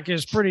black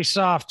is pretty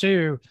soft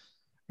too.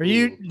 Do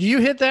you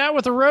hit that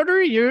with a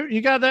rotary?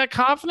 You got that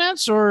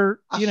confidence, or,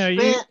 I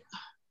don't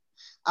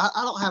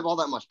have all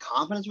that much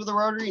confidence with a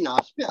rotary. Now,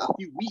 I spent a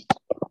few weeks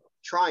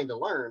trying to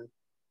learn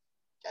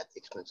at the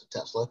expense of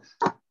Tesla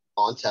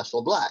on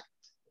Tesla black.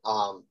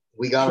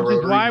 We got a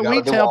rotary. Why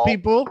we tell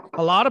people,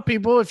 a lot of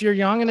people, if you're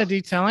young into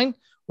detailing,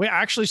 we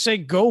actually say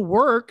go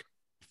work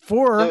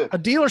for a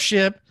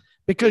dealership,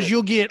 because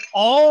you'll get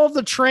all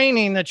the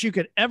training that you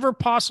could ever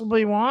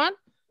possibly want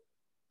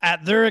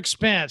at their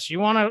expense. You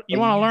want to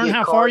learn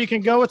how far you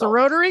can go with a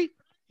rotary?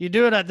 You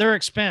do it at their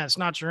expense,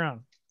 not your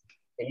own.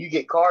 And you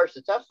get cars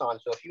to test on.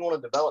 So if you want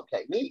to develop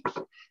techniques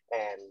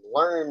and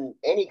learn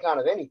any kind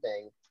of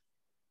anything,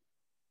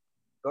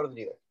 go to the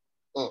dealer.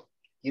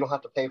 You don't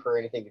have to pay for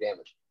anything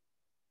damaged.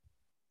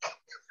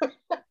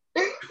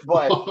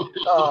 But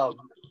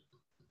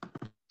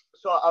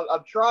so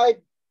I've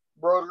tried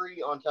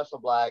rotary on Tesla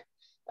black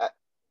at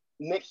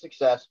mixed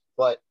success,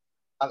 but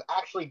I've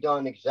actually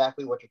done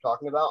exactly what you're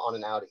talking about on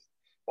an Audi.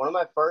 One of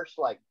my first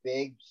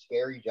big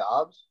scary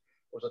jobs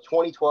was a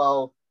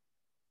 2012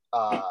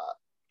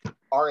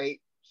 R8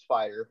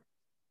 Spider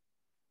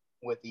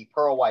with the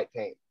pearl white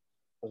paint.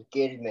 It was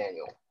gated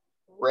manual,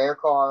 rare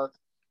car,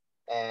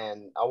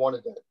 and I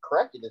wanted to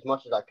correct it as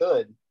much as I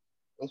could.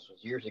 This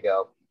was years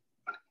ago,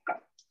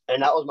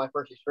 and that was my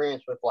first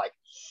experience with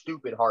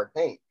stupid hard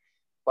paint.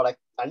 But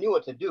I knew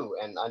what to do,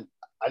 and I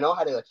know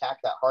how to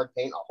attack that hard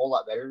paint a whole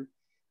lot better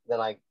than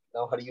I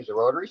know how to use a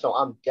rotary. So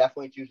I'm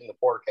definitely choosing the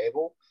Porter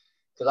cable,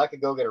 because I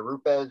could go get a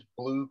Rupes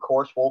blue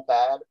coarse wool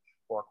pad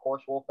or a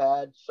coarse wool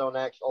pad,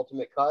 Sonax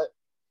Ultimate Cut,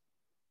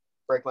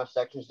 break my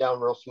sections down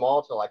real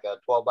small to a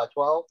 12 by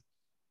 12.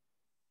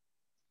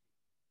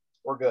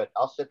 We're good.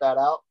 I'll sit that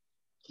out,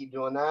 keep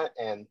doing that,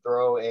 and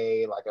throw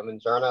a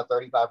Manzurna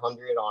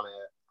 3500 on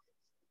a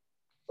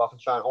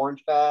Buffenstein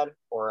orange pad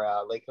or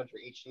a Lake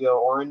Country HDO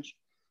orange.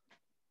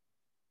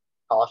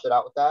 Polish it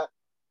out with that.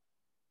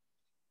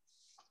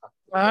 All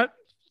right.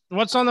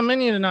 What's on the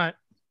menu tonight?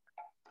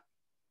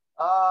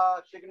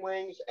 Chicken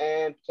wings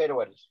and potato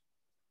wedges.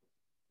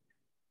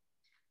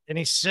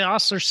 Any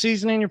sauce or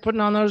seasoning you're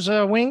putting on those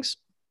wings?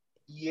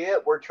 Yeah,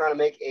 we're trying to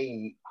make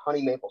a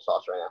honey maple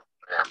sauce right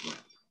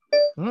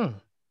now.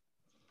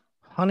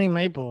 Honey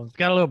maple.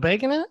 Got a little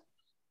bacon in it?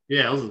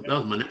 Yeah, that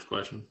was my next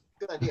question.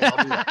 Good idea.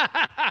 I'll do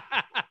that.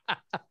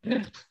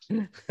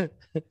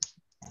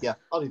 Yeah,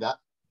 I'll do that.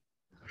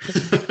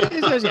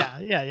 He says,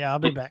 yeah, I'll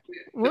be back.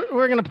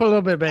 We're going to put a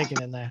little bit of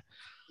bacon in there.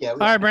 Yeah. All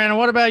right, Brandon,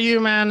 what about you,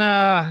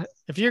 man?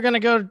 If you're going to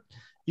go,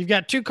 you've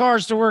got two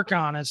cars to work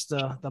on. It's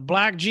the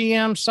black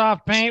GM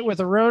soft paint with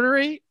a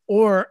rotary,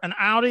 or an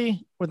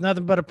Audi with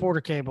nothing but a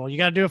Porter cable. You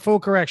got to do a full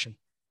correction.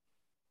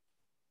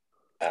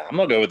 I'm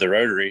going to go with the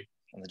rotary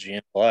on the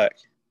GM black.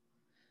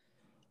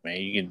 I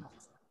mean, you can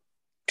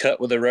cut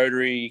with a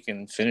rotary. You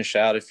can finish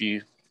out if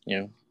you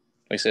like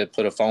I said,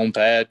 put a foam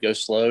pad, go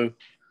slow.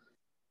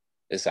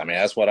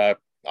 That's what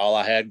all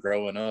I had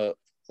growing up.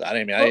 So I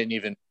didn't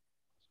even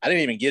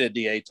get a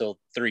DA till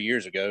 3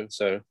 years ago.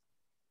 So,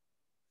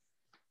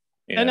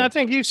 I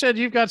think you said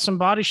you've got some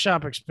body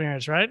shop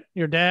experience, right?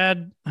 Your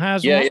dad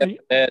has one. Yeah,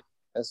 Dad,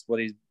 that's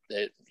what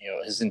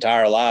his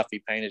entire life he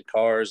painted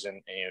cars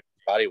and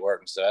body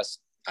work. And so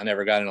I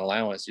never got an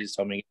allowance. He just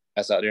told me to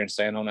pass out there and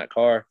stand on that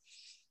car.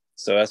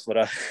 So that's what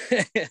I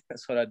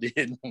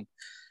did.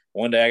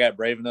 One day I got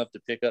brave enough to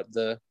pick up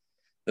the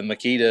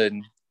Makita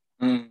and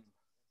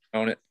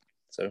own it.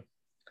 So,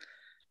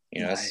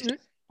 you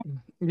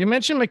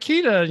mentioned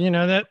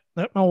Makita,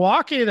 that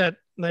Milwaukee that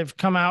they've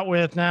come out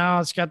with now.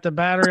 It's got the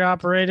battery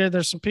operated.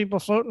 There's some people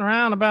floating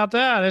around about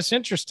that. It's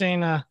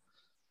interesting.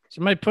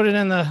 Somebody put it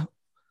in the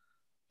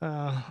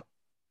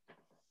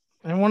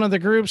in one of the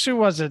groups. Who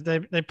was it?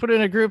 They put it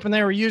in a group and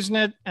they were using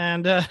it,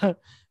 and it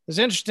was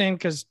interesting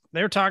because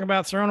they were talking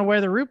about throwing away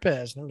the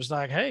Rupes, and it was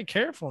like, hey,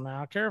 careful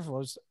now,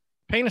 careful. It's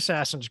Paint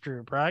Assassins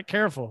group, right?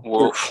 Careful.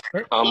 Well,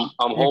 I'm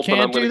hoping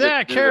can't do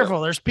that.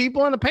 Careful. There's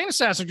people in the Paint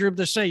Assassin group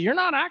that say you're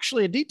not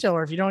actually a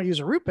detailer if you don't use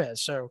a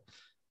Rupes. So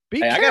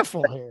be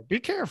careful here. Be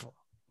careful.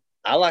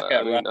 I like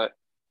that.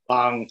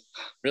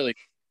 Really,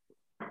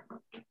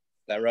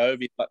 that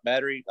Ryobi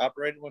battery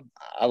operated one.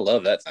 I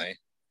love that thing.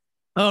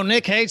 Oh,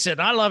 Nick hates it.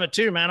 I love it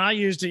too, man. I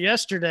used it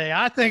yesterday.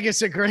 I think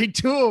it's a great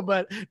tool,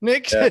 but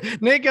Nick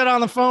got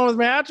on the phone with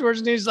me afterwards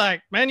and he's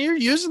like, man, you're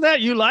using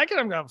that? You like it?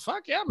 I'm going,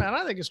 fuck yeah, man.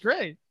 I think it's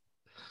great.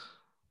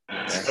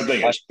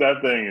 That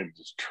thing is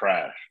just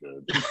trash,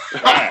 dude.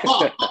 Trash.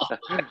 I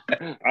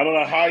don't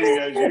know how you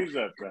guys use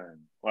that thing.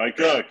 Like,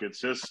 look,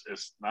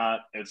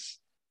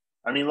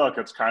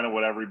 it's kind of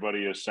what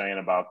everybody is saying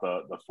about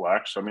the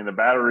Flex. I mean, the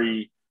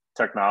battery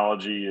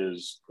technology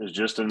is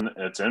just in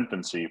its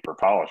infancy for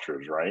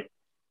polishers, right?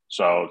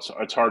 So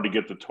it's hard to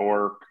get the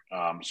torque.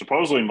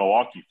 Supposedly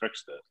Milwaukee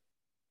fixed it.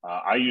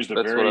 I used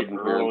a very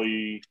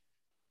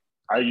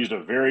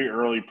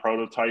early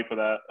prototype of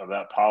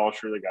that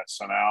polisher that got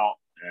sent out,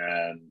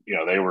 and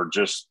they were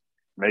just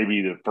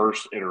maybe the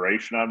first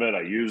iteration of it.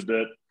 I used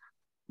it.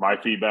 My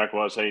feedback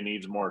was, hey, it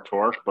needs more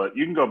torque, but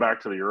you can go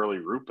back to the early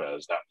Rupes.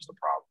 That was the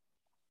problem.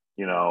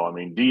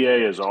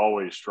 DA has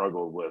always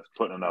struggled with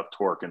putting enough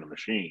torque in the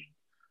machine.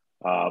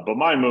 But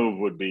my move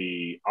would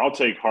be, I'll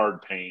take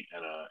hard paint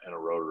and a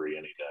rotary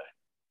any day.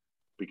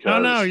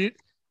 Because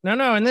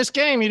no. In this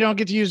game, you don't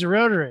get to use a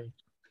rotary.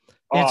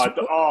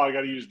 I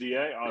got to use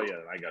DA. Oh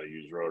yeah, I got to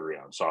use rotary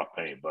on soft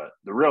paint. But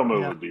the real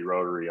move would be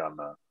rotary on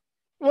the.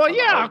 Well,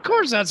 yeah, of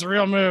course that's the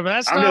real move.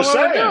 That's not what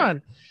we're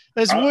doing.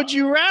 It's would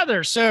you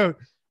rather. So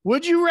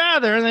would you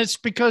rather? And it's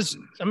because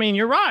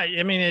you're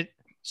right.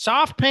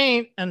 Soft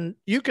paint, and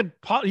you could,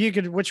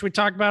 which we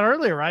talked about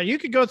earlier, right? You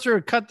could go through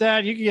and cut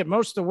that. You could get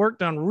most of the work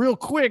done real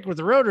quick with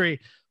the rotary,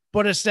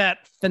 but it's that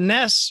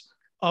finesse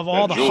of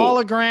all the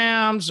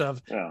holograms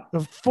of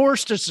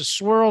forced it's the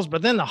swirls,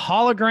 but then the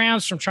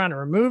holograms from trying to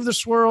remove the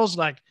swirls,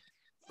 like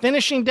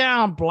finishing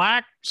down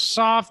black,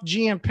 soft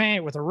GM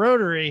paint with a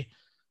rotary.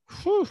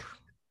 Whew.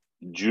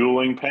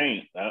 Jeweling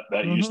paint.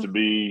 That used to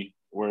be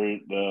where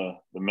the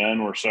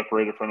men were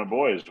separated from the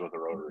boys with a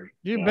rotary.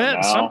 You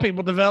bet. Some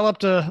people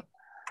developed a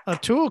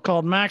tool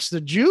called Max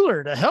the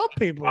Jeweler to help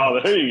people. Oh,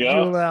 there you go.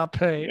 Jewel out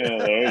paint. Yeah,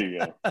 there you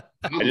go.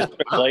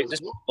 I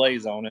just put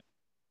glaze on it.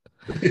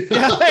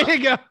 Yeah, there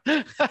you go.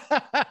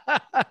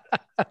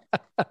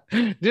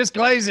 Just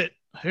glaze it.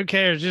 Who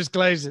cares? Just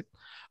glaze it.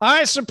 All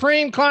right,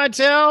 Supreme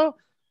Clientele.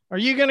 Are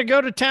you going to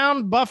go to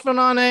town buffing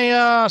on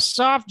a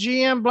soft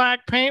GM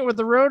black paint with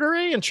the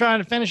rotary and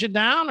trying to finish it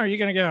down? Or are you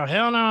going to go,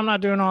 hell no, I'm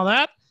not doing all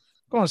that.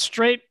 Going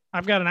straight.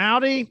 I've got an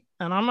Audi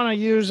and I'm going to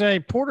use a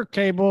Porter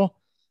cable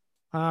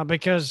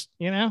because,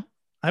 it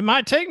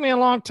might take me a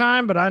long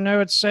time, but I know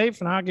it's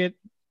safe and I'll get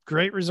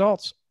great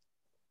results.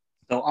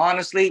 So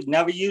honestly,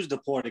 never used a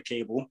Porter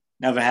cable.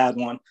 Never had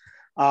one.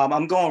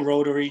 I'm going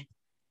rotary.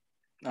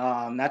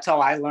 That's how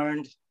I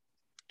learned,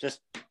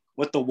 just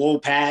with the wool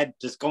pad,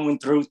 just going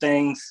through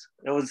things.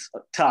 It was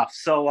tough.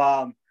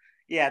 So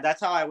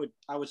that's how I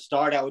would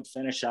start. I would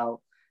finish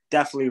out.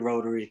 Definitely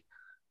rotary.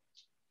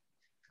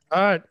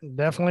 All right,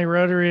 definitely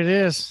rotary it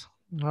is.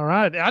 All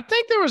right. I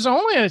think there was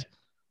only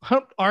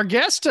our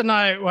guests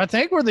tonight. I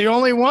think we're the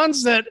only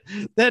ones that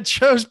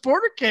chose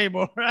Porter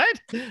cable,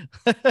 right?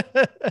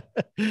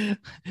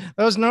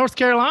 Those North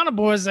Carolina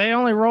boys, they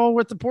only roll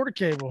with the Porter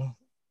cable.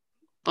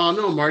 Oh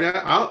no, Marty,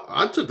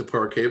 I took the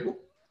Porter cable.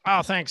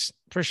 Oh, thanks.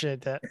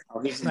 Appreciate that.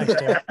 Thanks,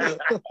 Derek.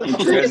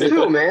 You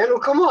too, man. Well,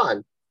 come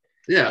on.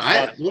 Yeah,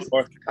 I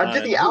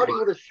did the Audi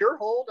with a sure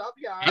hold. I'll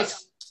be all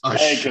right.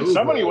 Hey, can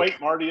somebody wake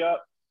Marty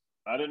up?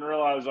 I didn't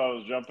realize I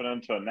was jumping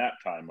into a nap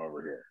time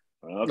over here.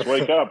 Let's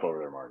wake up over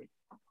there, Marty.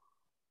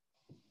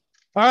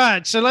 All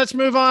right, so let's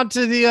move on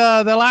to the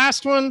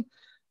last one.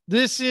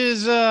 This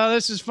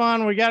is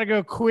fun. We got to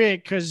go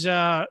quick because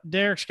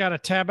Derek's got a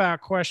tab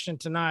out question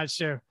tonight.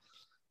 So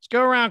let's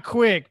go around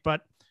quick.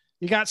 But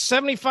you got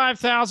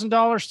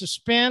 $75,000 to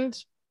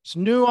spend. It's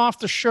new off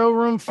the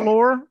showroom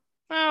floor.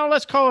 Well,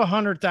 let's call it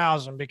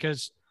 $100,000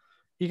 because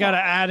you got to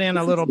add in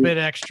a little bit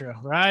extra,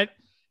 right?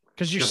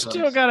 Because you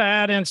still got to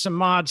add in some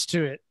mods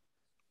to it.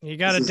 You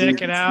got to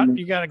deck it out.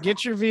 You got to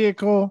get your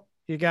vehicle.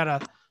 You got to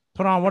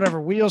put on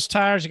whatever wheels,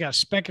 tires. You got to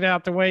spec it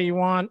out the way you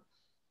want.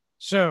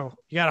 So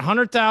you got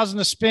 $100,000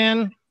 to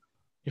spend.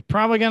 You're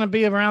probably going to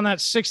be around that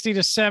 60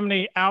 to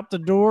 70 out the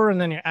door, and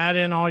then you add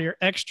in all your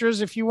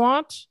extras if you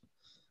want.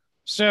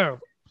 So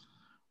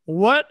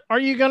what are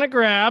you going to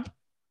grab,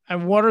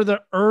 and what are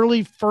the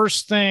early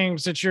first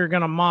things that you're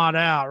going to mod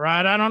out,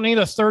 right? I don't need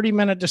a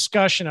 30-minute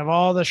discussion of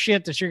all the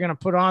shit that you're going to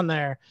put on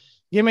there.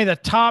 Give me the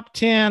top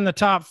 10, the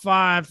top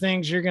 5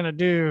 things you're going to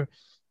do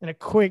in a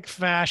quick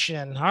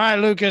fashion. All right,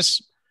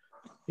 Lucas,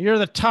 you're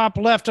the top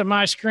left of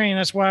my screen.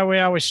 That's why we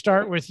always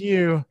start with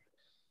you.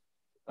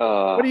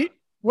 What are you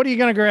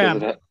going to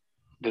grab?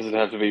 Does it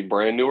have to be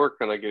brand new, or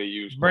can I get a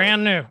used?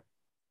 Brand new.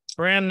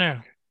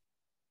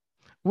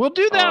 We'll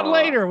do that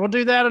later. We'll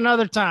do that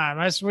another time.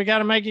 We got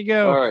to make it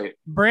go. All right.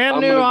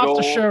 Brand new off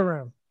the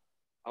showroom.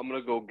 I'm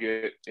going to go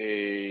get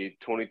a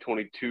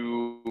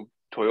 2022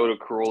 Toyota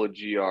Corolla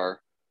GR.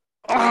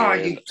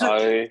 I'm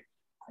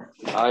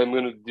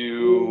going to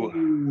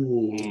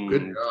do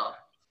good job.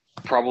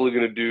 Probably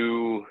going to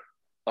do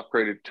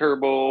upgraded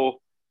turbo,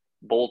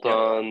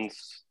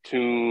 bolt-ons,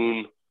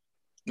 tune,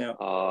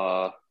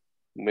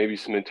 maybe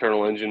some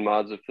internal engine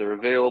mods if they're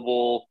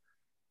available.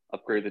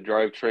 upgrade the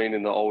drivetrain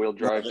and the all-wheel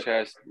drive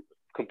chassis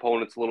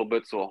components a little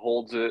bit so it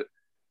holds it,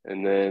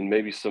 and then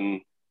maybe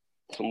some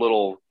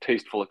little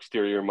tasteful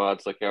exterior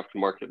mods like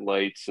aftermarket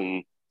lights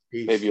and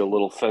maybe a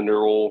little fender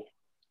roll,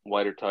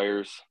 wider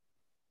tires.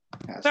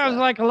 Sounds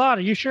like a lot.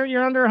 Are you sure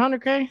you're under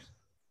 100K?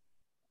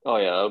 Oh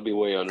yeah, that'll be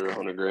way under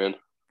 100 grand.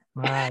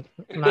 All right,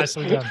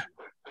 nicely done.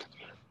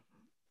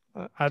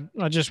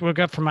 I just woke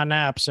up from my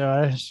nap, so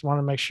I just want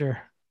to make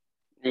sure.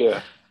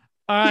 Yeah.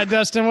 All right,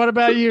 Dustin, what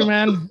about you,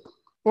 man?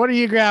 What are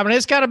you grabbing?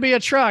 It's got to be a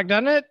truck,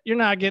 doesn't it? You're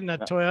not getting a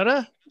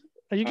Toyota.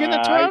 Are you getting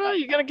a Toyota?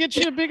 You gonna get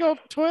you a big old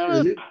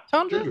Toyota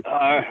Tundra?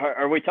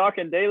 Are we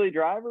talking daily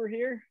driver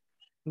here?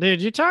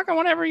 Dude, you're talking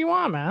whatever you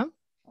want, man.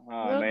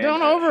 Man.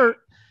 Don't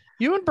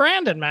you and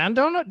Brandon, man.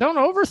 Don't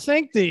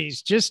overthink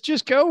these.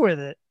 Just go with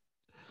it.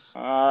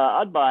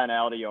 I'd buy an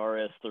Audi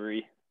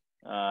RS3.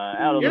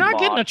 You're not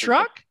getting a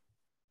truck?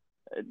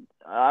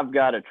 I've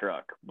got a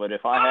truck, but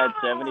if I had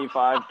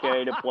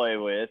 75K to play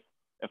with,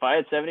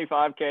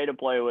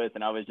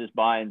 and I was just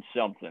buying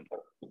something,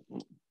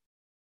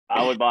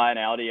 I would buy an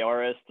Audi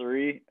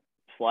RS3,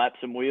 slap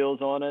some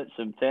wheels on it,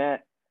 some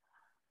tent,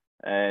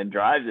 and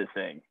drive this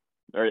thing.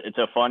 It's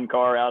a fun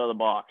car out of the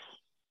box.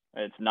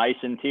 It's nice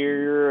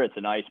interior, it's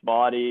a nice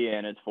body,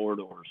 and it's 4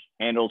 doors.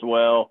 Handles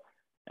well,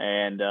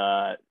 and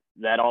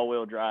that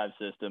all-wheel drive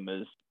system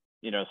is,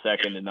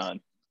 second to none.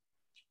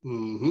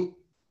 Mm-hmm.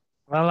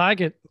 I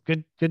like it.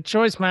 Good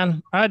choice,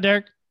 man. All right,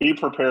 Derek. Be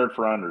prepared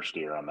for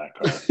understeer on that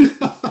car.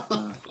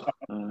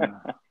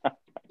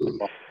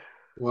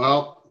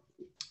 Well,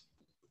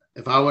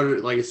 if I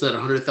would, like I said,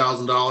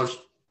 $100,000,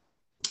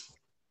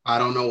 I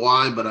don't know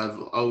why, but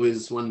I've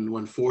always,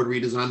 when Ford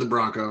redesigned the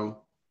Bronco,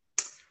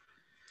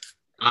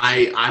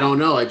 I don't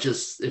know.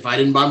 If I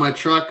didn't buy my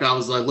truck, I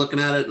was like looking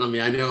at it. I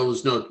mean, I know it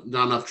was not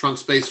enough trunk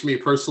space for me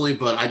personally,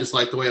 but I just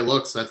like the way it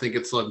looks. I think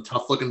it's a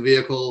tough looking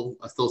vehicle.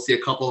 I still see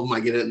a couple of them.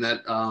 I get it in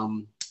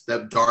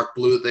that dark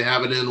blue that they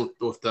have it in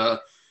with the,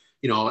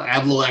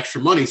 add a little extra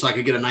money so I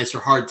could get a nicer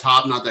hard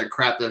top, not that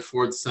crap that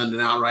Ford's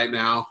sending out right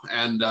now.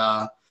 And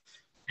I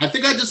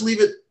think I'd just leave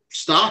it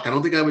stock. I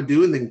don't think I would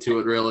do anything to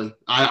it really.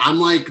 I'm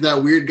like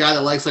that weird guy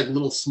that likes like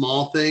little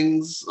small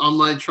things on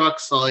my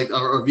trucks. So like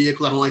a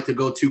vehicle, I don't like to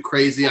go too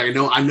crazy. I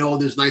know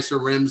there's nicer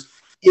rims.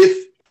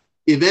 If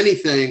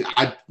anything,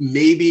 I'd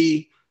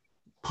maybe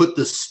put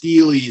the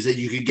Steelies that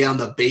you could get on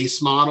the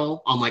base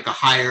model on like a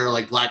higher,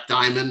 like Black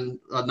Diamond,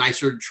 a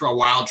nicer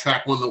Wild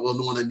Track one, the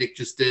one that Nick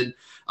just did,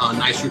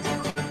 nicer.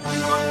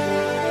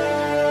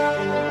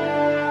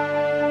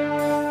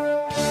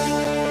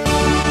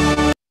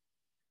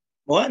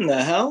 What in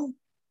the hell?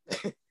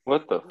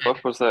 What the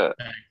fuck was that?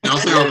 I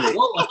was like,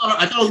 whoa,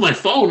 I thought it was my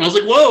phone. I was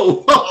like,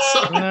 whoa.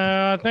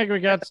 No, I think we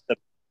got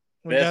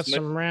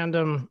some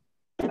random.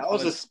 That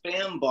was a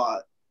spam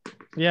bot.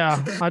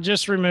 Yeah, I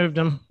just removed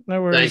them.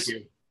 No worries. Thank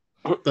you.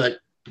 But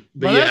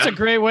yeah. That's a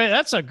great way.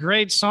 That's a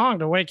great song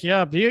to wake you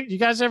up. Do you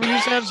guys ever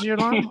use that as your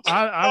alarm?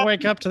 I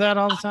wake up to that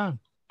all the time.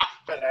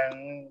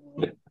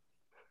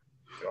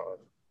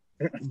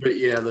 But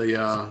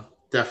yeah,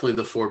 definitely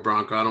the Ford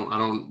Bronco. I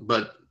don't.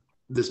 But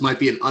this might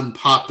be an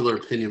unpopular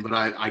opinion, but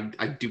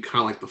I do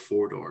kind of like the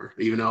 4-door,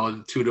 even though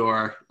the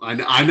 2-door. I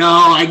know.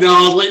 I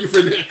was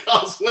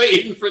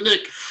waiting for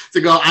Nick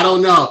to go. I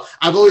don't know.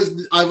 I've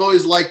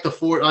always liked the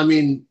Ford. I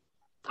mean,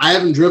 I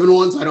haven't driven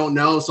one, so I don't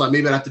know. So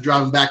maybe I'd have to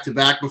drive them back to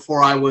back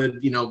before I would,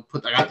 I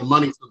got the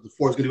money, so the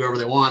Ford's gonna do whatever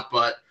they want.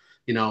 But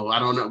I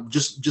don't know.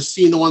 Just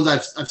seeing the ones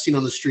I've seen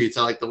on the streets,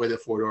 I like the way the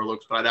 4-door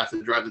looks, but I'd have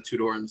to drive the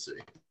 2-door and see.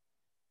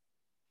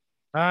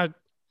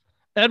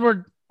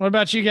 Edward, what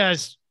about you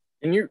guys?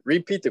 Can you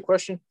repeat the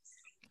question?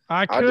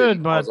 I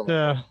could, but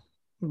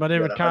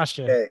it would cost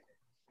you. It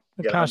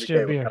cost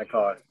you a beer.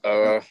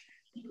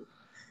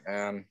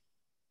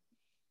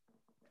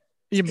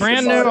 You're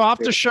brand new off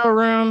the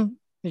showroom.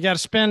 You got to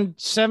spend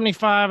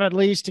 $75 at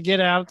least to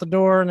get out the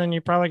door, and then you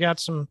probably got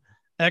some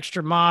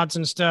extra mods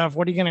and stuff.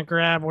 What are you going to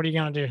grab? What are you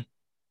going to do?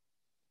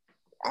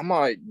 I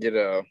might get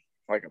a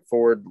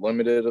Ford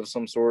Limited of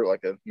some sort,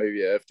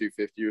 maybe a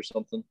F-250 or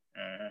something.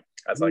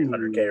 That's like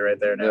 100K right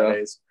there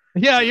nowadays.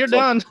 Yeah, you're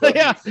done.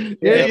 Yeah,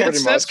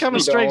 that's coming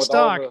straight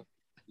stock.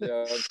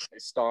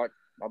 Stock.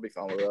 I'll be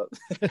fine with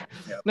that.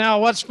 Now,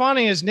 what's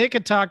funny is Nick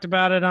had talked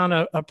about it on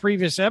a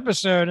previous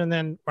episode, and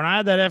then when I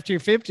had that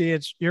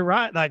F-250, you're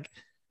right, like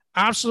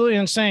absolutely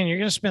insane. You're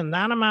going to spend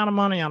that amount of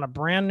money on a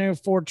brand new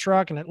Ford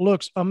truck, and it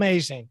looks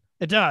amazing.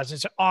 It does.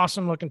 It's an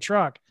awesome looking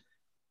truck.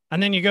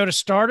 And then you go to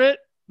start it,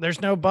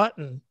 there's no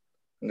button.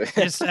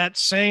 It's that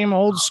same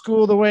old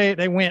school, the way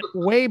they went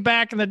way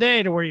back in the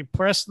day, to where you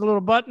press the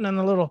little button and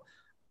the little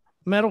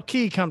metal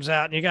key comes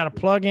out and you got to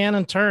plug in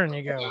and turn.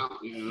 You go,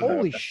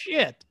 holy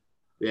shit.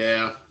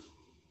 Yeah.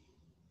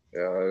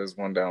 Yeah, there's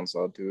one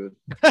downside to it.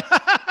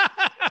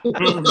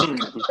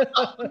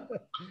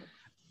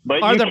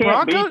 But you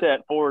can't beat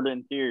that Ford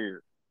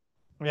interior.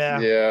 Yeah.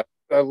 Yeah.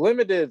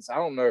 Limiteds, I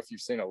don't know if you've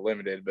seen a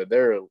Limited, but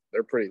they're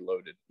pretty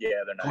loaded.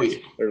 Yeah, they're nice.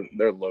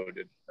 They're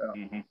loaded.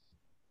 Mm-hmm.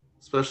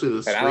 Especially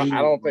the screen. And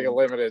I don't think a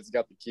Limited's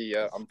got the key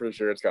yet. I'm pretty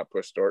sure it's got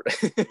push start.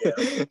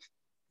 Yeah.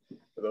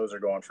 Those are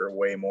going for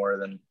way more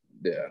than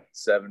Yeah,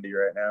 70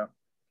 right now.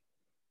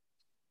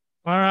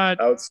 All right.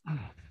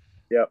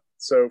 Yep.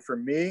 So for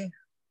me,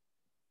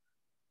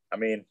 I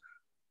mean,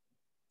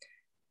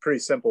 pretty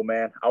simple,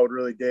 man. I would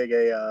really dig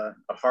a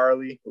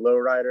Harley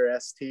Lowrider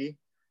ST,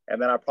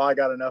 and then I probably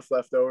got enough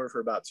left over for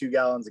about 2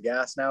 gallons of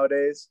gas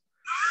nowadays.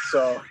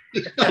 So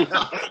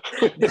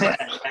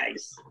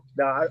nice.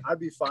 No, I'd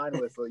be fine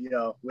with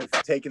with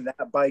taking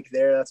that bike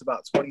there. That's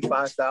about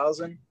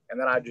 25,000, and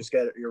then I just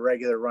get your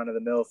regular run of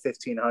the mill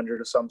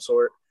 1,500 of some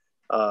sort.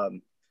 I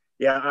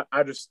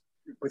just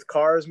with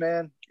cars,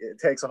 man, it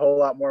takes a whole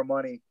lot more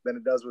money than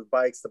it does with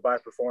bikes to buy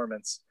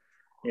performance.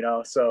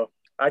 So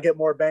I get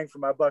more bang for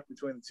my buck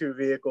between the two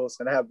vehicles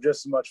and have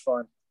just as much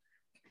fun.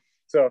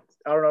 So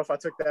I don't know if I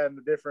took that in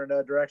a different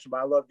direction, but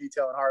I love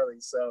detailing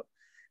Harleys. So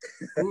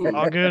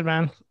all good,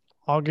 man.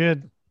 All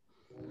good.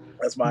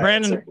 That's my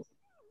Brandon. answer.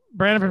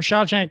 Brandon from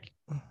Shawshank.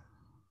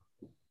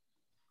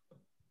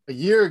 A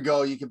year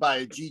ago, you could buy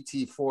a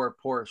GT4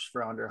 Porsche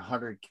for under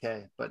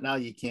 100K, but now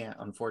you can't,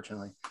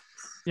 unfortunately.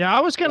 Yeah,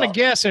 I was going to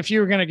guess if you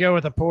were going to go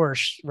with a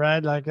Porsche,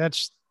 right? Like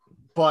that's.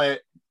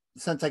 But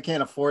since I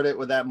can't afford it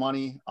with that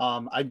money,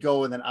 I'd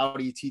go with an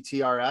Audi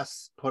TT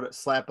RS,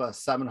 slap a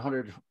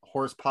 700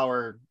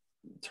 horsepower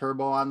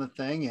turbo on the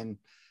thing, and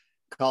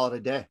call it a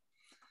day.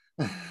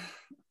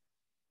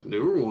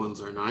 Newer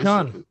ones are nice.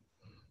 Done.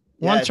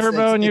 One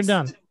turbo and you're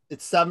done.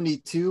 It's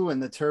 72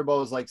 and the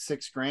turbo is like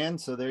 $6,000.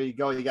 So there you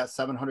go. You got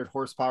 700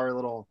 horsepower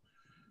little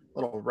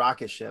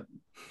rocket ship.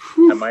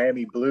 The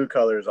Miami blue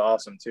color is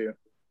awesome too.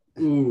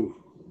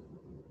 Ooh.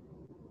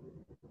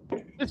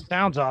 It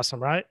sounds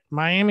awesome, right?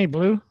 Miami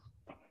blue.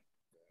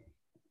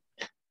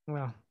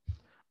 Well,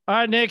 all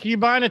right, Nick, you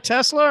buying a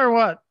Tesla or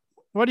what?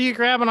 What are you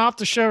grabbing off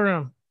the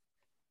showroom?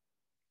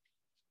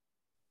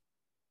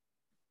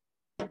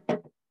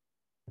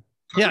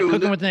 Yeah,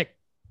 cooking with Nick.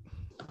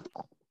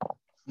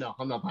 No,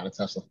 I'm not buying a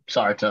Tesla.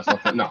 Sorry, Tesla.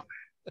 No.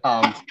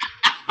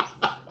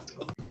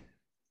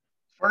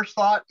 First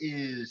thought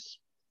is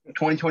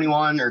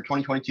 2021 or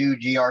 2022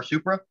 GR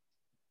Supra,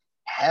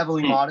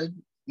 heavily modded.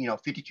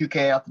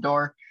 52K out the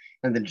door,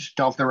 and then just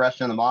dump the rest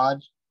in the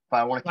mods. If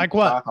I want to keep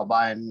stock, I'll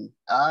buy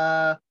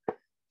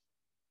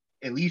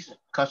at least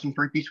custom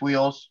 3-piece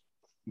wheels,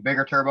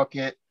 bigger turbo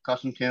kit,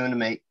 custom tune to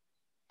make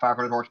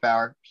 500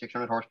 horsepower,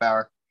 600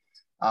 horsepower.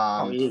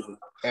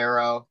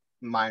 Aero,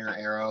 minor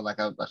aero, like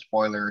a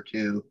spoiler or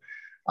two,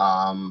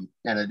 and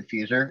a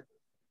diffuser,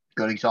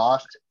 good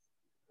exhaust.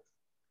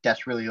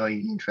 That's really all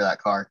you need for that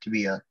car to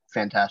be a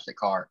fantastic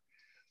car.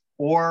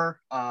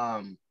 Or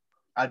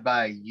I'd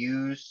buy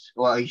used.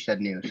 Well, you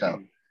said new,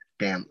 so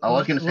damn. I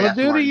was gonna say we'll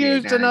do the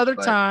used Advantage, another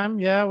time.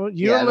 Yeah, well,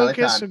 you and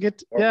Lucas will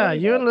get.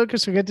 You and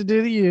Lucas will get to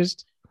do the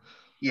used.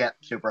 Yeah,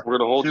 super. We're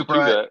gonna hold you to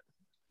that.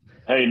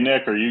 Hey,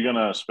 Nick, are you going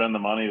to spend the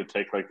money to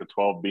take like the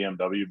 12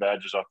 BMW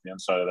badges off the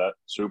inside of that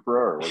Supra,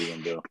 or what are you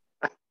going to do?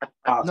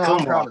 No,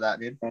 I'm proud of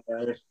that, dude.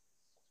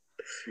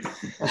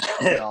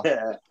 No,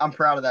 I'm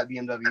proud of that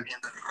BMW.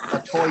 A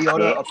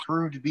Toyota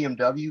approved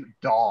BMW,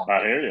 dog.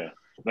 I hear you.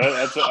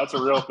 That's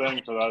a real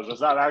thing for those.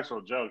 It's not an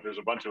actual joke. There's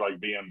a bunch of like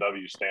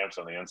BMW stamps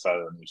on the inside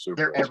of the new Supra.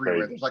 They're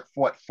everywhere. Crazy. There's like,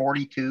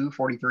 42,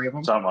 43 of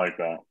them? Something like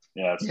that.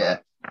 Yeah.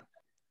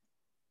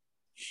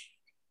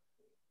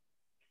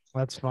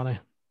 That's funny.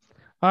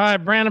 All right,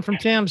 Brandon from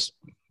Tim's.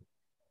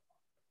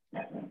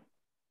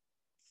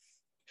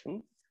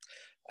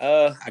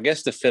 I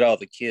guess to fit all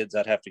the kids,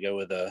 I'd have to go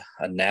with a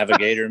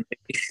Navigator.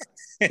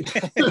 You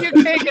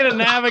can't get a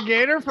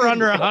Navigator for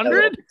under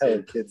 100?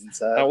 Kids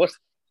inside. What's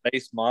the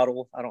base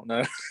model? I don't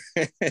know.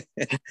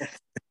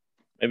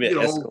 Maybe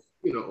an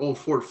old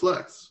Ford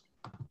Flex.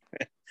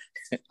 I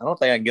don't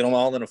think I can get them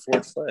all in a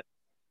Ford Flex.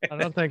 I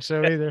don't think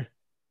so either.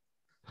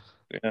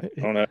 Yeah,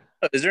 I don't know.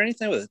 Is there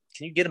anything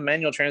can you get a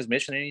manual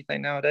transmission or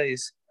anything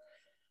nowadays?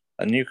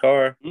 A new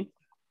car?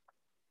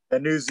 A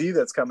new Z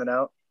that's coming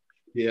out.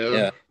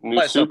 Yeah.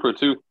 New Supra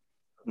too.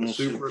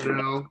 Supra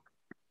now.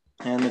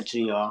 And the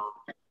GR.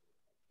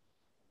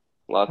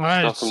 Lots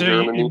of stuff from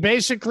Germany.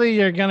 Basically,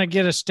 you're going to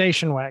get a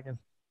station wagon.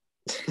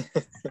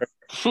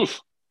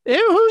 Who's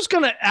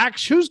going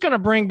to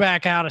bring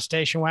back out a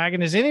station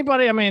wagon? Is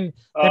anybody? I mean,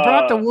 they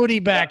brought the Woody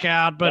back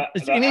out, but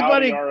is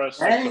anybody?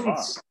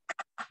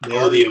 The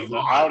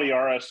Audi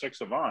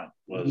RS6 Avant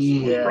was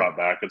brought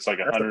back. It's like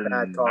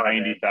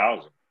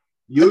 190,000.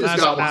 You just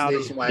got one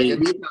station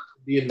wagon.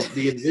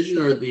 The Envision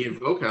or the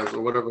Evoque has,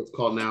 or whatever it's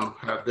called now,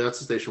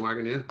 that's a station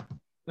wagon, yeah.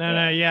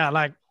 No, yeah,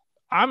 like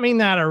I mean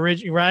that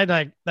original, right?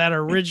 Like that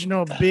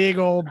original big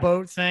old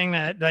boat thing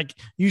that like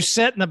you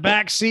sit in the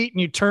back seat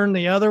and you turn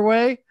the other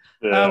way.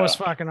 Yeah. That was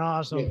fucking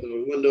awesome. Yeah,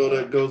 the window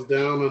that goes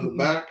down on the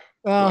back.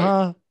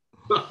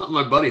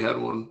 My buddy had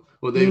one.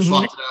 Well, they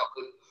swapped it out.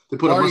 They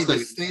put a Mustang.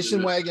 The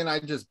station wagon I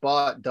just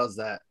bought does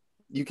that.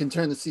 You can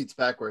turn the seats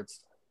backwards.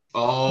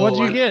 Oh, what'd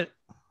you get?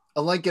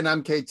 A Lincoln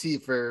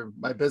MKT for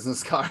my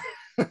business car.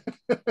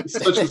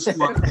 Such a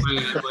smart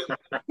man.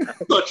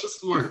 Such a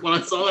smart. When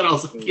I saw that, I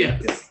was like,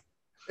 yes.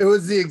 It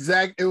was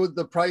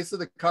the price of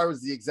the car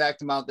was the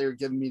exact amount they were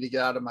giving me to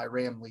get out of my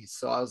Ram lease.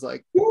 So I was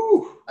like,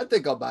 woo, I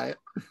think I'll buy it.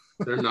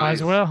 They're nice. Might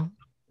as well.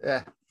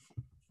 Yeah.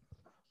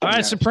 All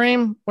right,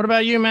 Supreme. What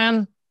about you,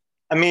 man?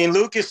 I mean,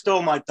 Lucas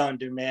stole my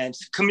thunder, man.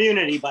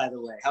 Community, by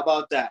the way. How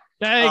about that?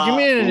 Hey,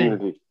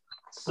 community.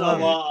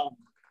 So,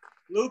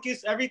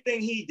 Lucas,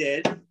 everything he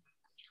did,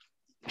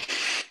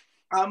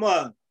 I'm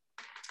a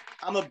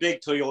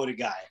big Toyota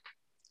guy.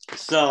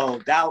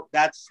 So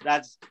that's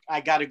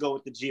I got to go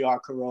with the GR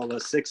Corolla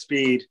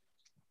 6-speed.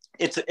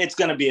 It's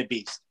gonna be a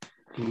beast.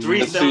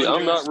 3 cylinders,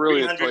 I'm not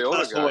really a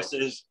Toyota guy.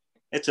 Horses.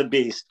 It's a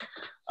beast.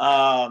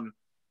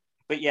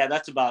 But yeah,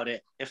 that's about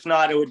it. If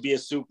not, it would be a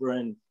Supra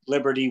and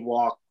Liberty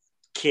Walk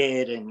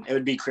Kid, and it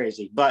would be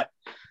crazy. But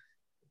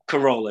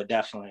Corolla,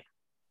 definitely.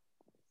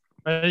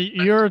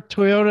 You're a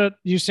Toyota.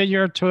 You said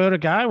you're a Toyota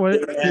guy.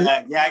 What?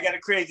 Yeah, I got a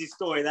crazy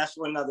story. That's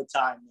for another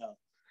time, though.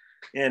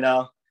 You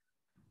know.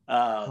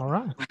 All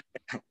right.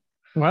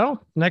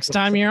 Well, next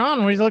time you're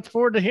on, we look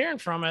forward to hearing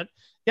from it.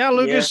 Yeah,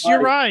 Lucas,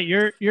 you're right.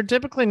 You're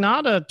typically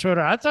not a Toyota.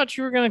 I thought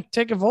you were going to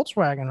take a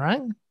Volkswagen,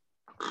 right?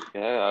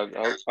 Yeah,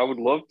 I would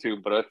love to,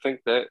 but I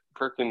think that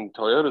freaking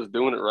Toyota's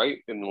doing it right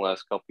in the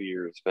last couple of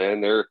years, man.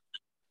 They're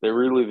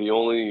really the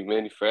only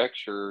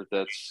manufacturer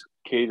that's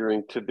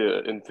catering to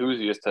the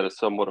enthusiast at a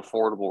somewhat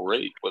affordable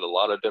rate with a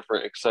lot of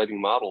different exciting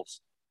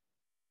models.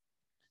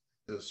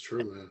 That's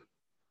true, man.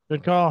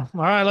 Good call.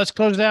 All right, let's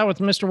close it out with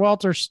Mr.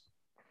 Walters.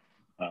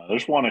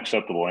 There's one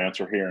acceptable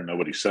answer here, and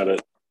nobody said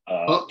it.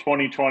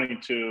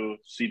 2022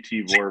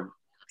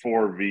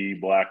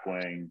 CT4V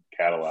Blackwing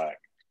Cadillac.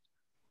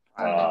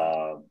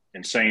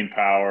 Insane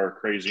power,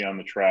 crazy on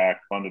the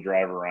track, fun to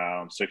drive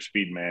around,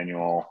 6-speed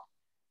manual.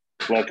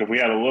 Look, if we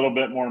had a little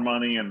bit more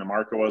money and the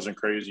market wasn't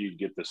crazy, you'd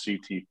get the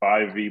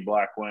CT5V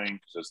Blackwing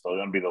because it's still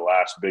going to be the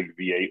last big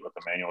V8 with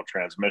a manual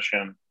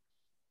transmission.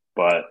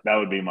 But that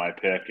would be my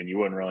pick, and you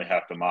wouldn't really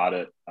have to mod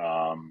it.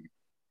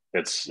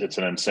 It's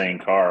an insane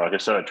car. Like I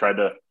said,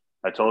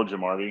 I told you,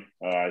 Marty,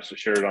 I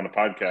shared it on the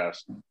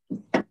podcast.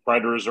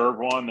 Tried to reserve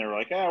one. They were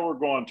like, we're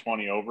going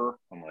 20 over.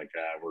 I'm like,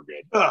 we're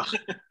good.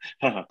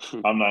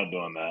 I'm not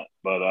doing that.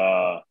 But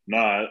no,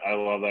 I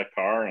love that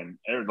car, and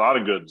there's a lot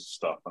of good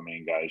stuff. I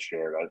mean, guys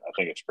shared. I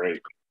think it's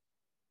great.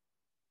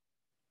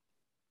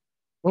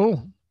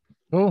 Oh,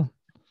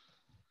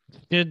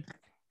 good.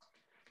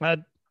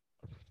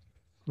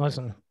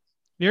 Listen,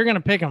 you're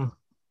gonna pick them.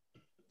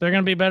 They're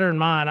gonna be better than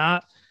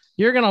mine.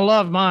 You're gonna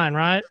love mine,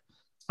 right?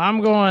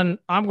 I'm going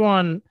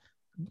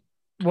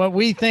what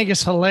we think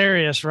is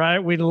hilarious, right?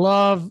 We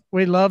love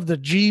the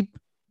Jeep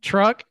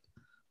truck.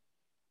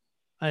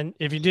 And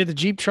if you did the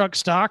Jeep truck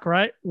stock,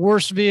 right?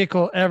 Worst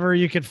vehicle ever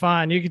you could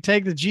find. You could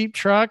take the Jeep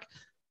truck,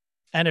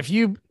 and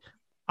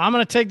I'm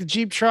going to take the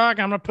Jeep truck.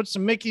 I'm going to put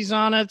some Mickeys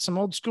on it, some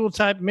old school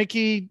type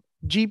Mickey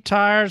Jeep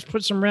tires,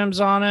 put some rims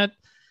on it.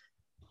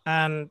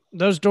 And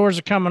those doors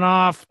are coming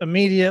off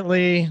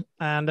immediately,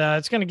 and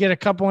it's going to get a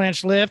couple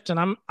inch lift. And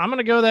I'm going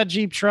to go that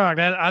Jeep truck.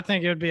 I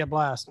think it would be a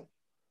blast.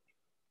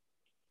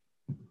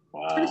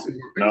 Wow.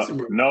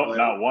 No,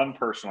 not one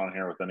person on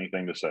here with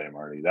anything to say,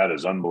 Marty. That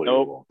is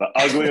unbelievable. Nope.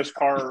 The ugliest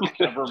car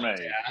ever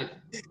made.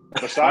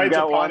 Besides a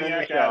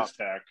Pontiac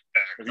Aztec.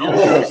 If you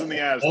had chosen the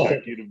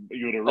Aztec, you'd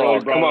have really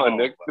brought come on,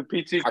 Nick. The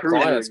PT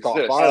Cruiser exists.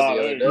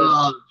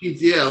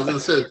 Yeah, I was going to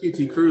say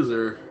the PT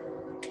Cruiser.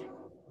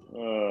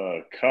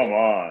 Come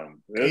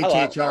on.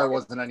 HHR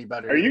wasn't any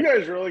better. Are you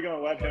guys really going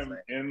to let him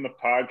in the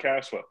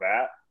podcast with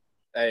that?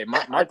 Hey,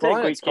 my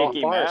clients caught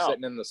fire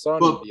sitting in the sun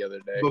the other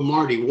day. But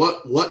Marty,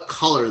 what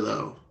color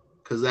though?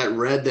 Because that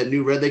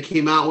new red they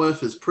came out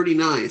with is pretty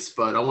nice.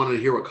 But I wanted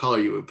to hear what color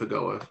you would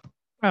go with.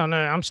 Oh no,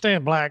 I'm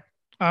staying black.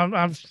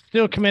 I'm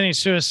still committing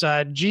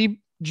suicide.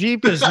 Jeep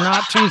is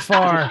not too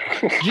far.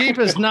 Jeep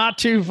is not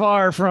too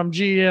far from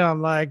GM.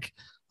 Like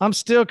I'm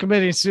still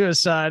committing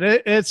suicide.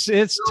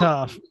 It's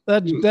tough.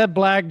 That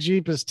black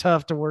Jeep is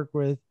tough to work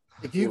with.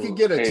 If you could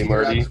get a TRX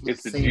Marty, with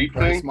it's the a same Jeep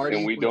price, thing, Marty,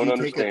 and we would don't you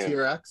understand. take a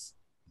TRX?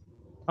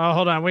 Oh,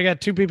 hold on. We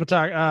got two people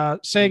talking.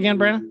 Say again,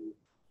 Brandon.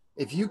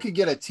 If you could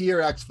get a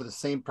TRX for the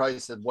same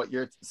price of what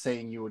you're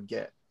saying you would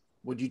get,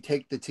 would you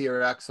take the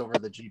TRX over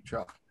the Jeep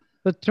truck?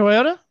 The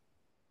Toyota?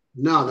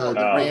 No, the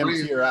Ram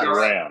TRX. The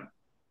Ram.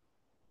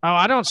 Oh,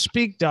 I don't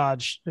speak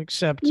Dodge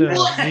except Jeep.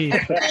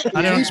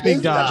 I don't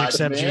speak Dodge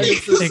except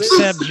Jeep.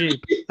 Except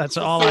Jeep. That's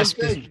all I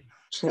speak.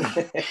 So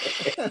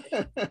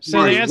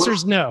the answer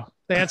is no.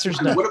 The answer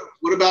is no.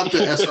 What about the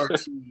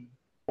SRT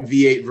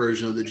V8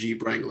 version of the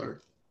Jeep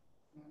Wrangler?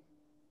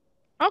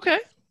 Okay.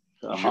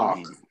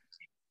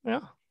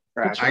 Yeah.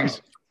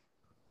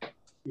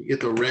 You get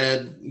the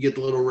red. You get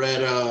the little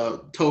red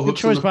tow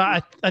hooks. Good choice,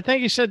 but I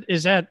think you said,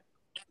 is that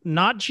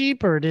not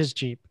Jeep or it is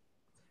Jeep?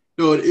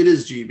 No, it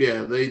is Jeep.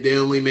 Yeah, they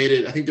only made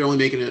it. I think they're only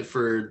making it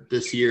for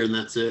this year, and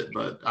that's it.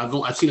 But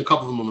I've seen a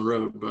couple of them on the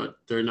road, but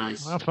they're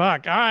nice. Oh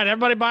fuck! All right,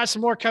 everybody buy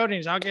some more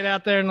coatings. I'll get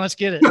out there and let's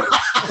get it.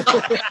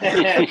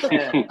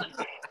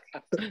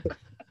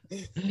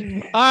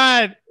 All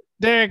right,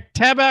 Derek.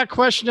 Tab out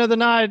question of the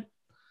night.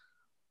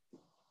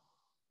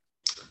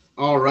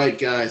 All right,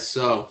 guys.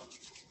 So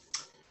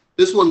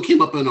this one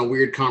came up in a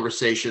weird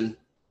conversation,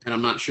 and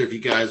I'm not sure if you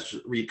guys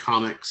read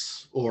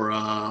comics or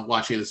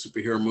watch any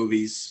superhero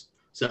movies.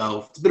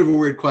 So it's a bit of a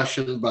weird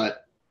question,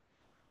 but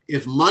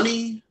if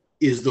money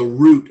is the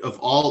root of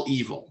all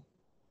evil?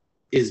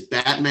 Is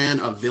Batman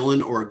a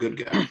villain or a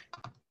good guy?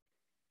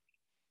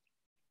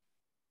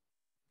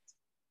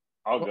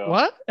 I'll go.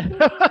 What?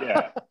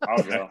 Yeah,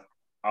 I'll go.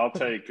 I'll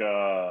take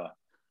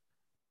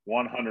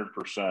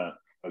 100%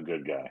 a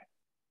good guy.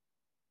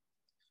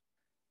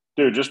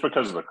 Dude, just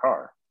because of the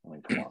car. I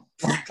mean, come on.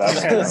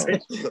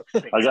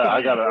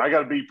 I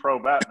gotta be pro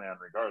Batman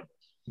regardless.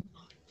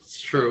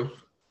 It's true.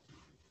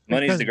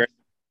 Money's the great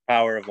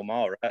power of them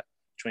all, right?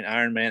 Between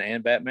Iron Man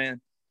and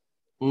Batman.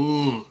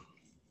 Mm.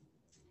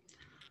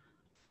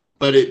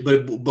 But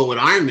would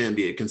Iron Man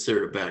be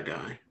considered a bad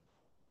guy?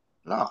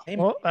 No.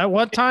 Well, at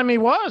what time he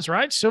was,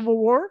 right? Civil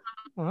War?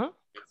 Huh?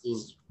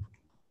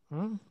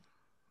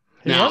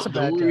 Now, the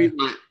only reason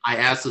I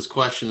asked this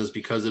question is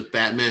because if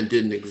Batman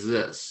didn't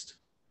exist,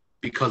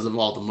 because of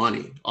all the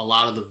money, a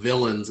lot of the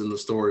villains in the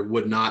story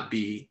wouldn't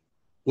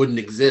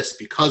exist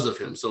because of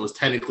him. So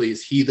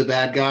is he the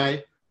bad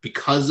guy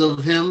because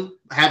of him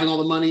having all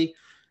the money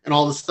and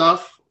all the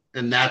stuff?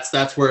 And that's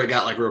where it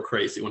got like real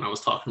crazy when I was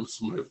talking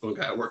to one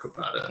guy at work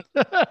about it.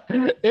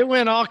 It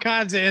went all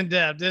kinds of in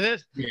depth, did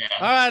it? Yeah.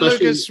 All right,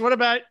 Lucas. What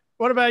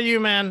about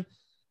you, man?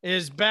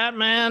 Is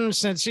Batman,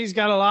 since he's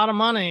got a lot of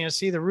money, is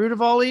he the root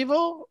of all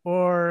evil,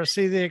 or is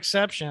he the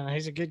exception?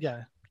 He's a good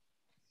guy.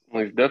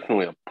 Well, he's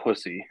definitely a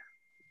pussy.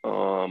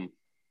 I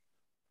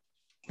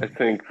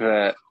think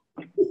that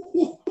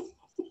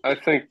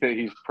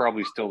he's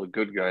probably still the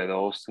good guy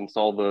though, since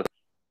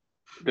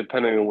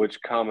depending on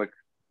which comic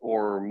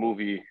or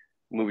movie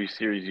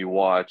series you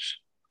watch,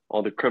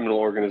 all the criminal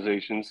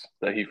organizations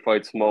that he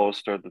fights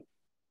most are the.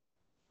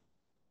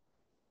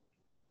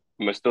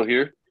 Am I still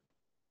here?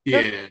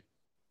 Yeah.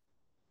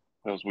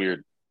 That was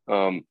weird.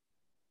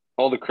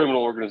 All the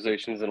criminal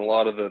organizations and a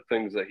lot of the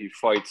things that he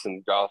fights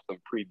in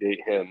Gotham predate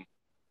him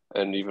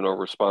and even are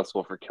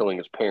responsible for killing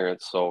his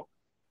parents. So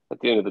at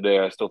the end of the day,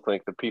 I still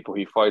think the people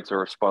he fights are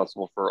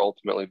responsible for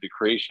ultimately the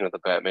creation of the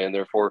Batman.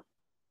 Therefore,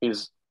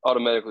 he's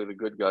automatically the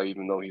good guy,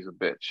 even though he's a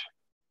bitch.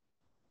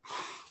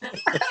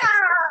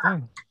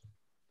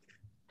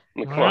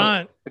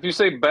 Right. If you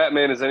say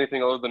Batman is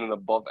anything other than an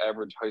above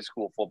average high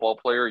school football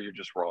player, you're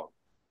just wrong.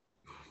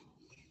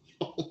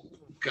 Oh,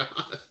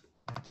 God.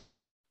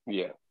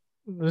 Yeah.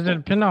 Does it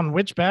depend on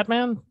which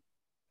Batman?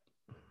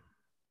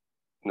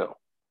 No.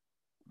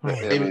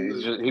 I mean,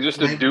 he's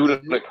just a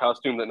dude in a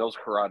costume that knows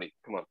karate.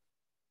 Come on.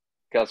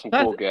 Got some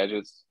cool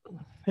gadgets.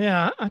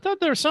 Yeah, I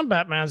thought there were some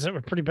Batmans that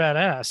were pretty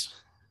badass.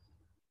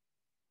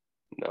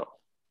 No,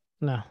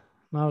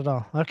 not at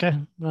all. Okay,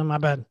 well, my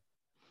bad.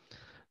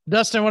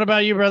 Dustin, what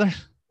about you, brother?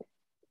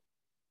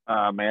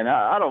 Man,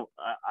 I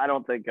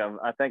don't think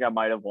I think I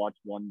might have watched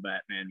one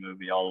Batman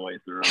movie all the way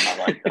through in my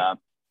lifetime,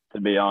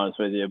 to be honest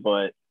with you.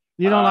 But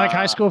you don't like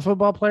high school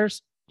football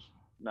players?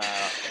 No.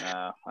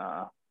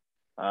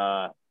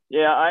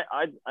 Yeah,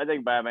 I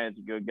think Batman's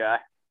a good guy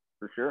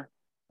for sure.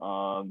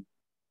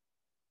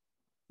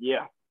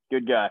 Yeah,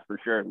 good guy for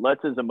sure.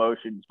 Lets his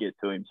emotions get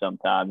to him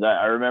sometimes.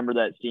 I remember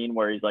that scene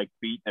where he's like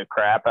beating the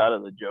crap out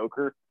of the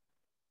Joker.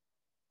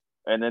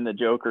 And then the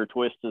Joker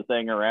twists the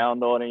thing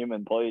around on him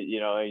and plays,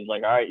 he's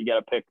like, all right, you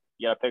gotta pick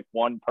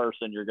one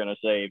person you're gonna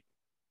save.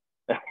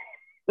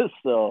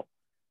 So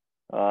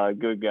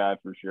good guy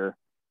for sure.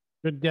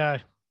 Good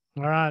guy.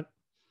 All right,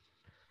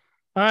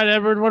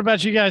 Edward, what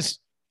about you guys?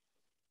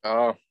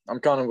 I'm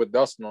kind of with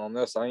Dustin on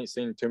this. I ain't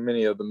seen too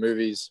many of the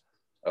movies,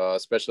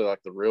 especially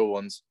like the real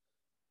ones.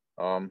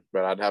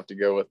 But I'd have to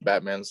go with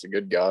Batman's the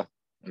good guy.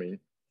 I mean,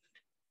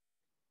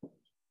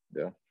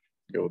 yeah,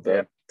 go with that.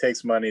 Yeah,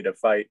 takes money to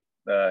fight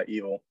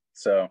evil,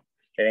 so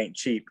it ain't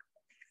cheap.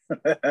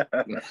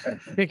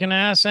 Kicking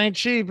ass ain't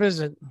cheap, is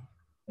it?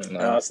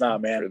 No, it's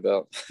not, man.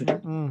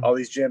 All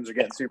these gyms are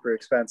getting super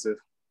expensive.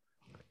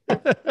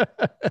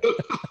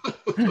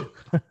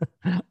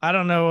 I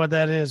don't know what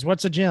that is.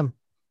 What's a gym?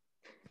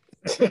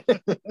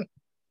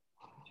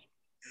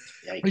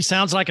 He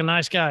sounds like a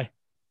nice guy.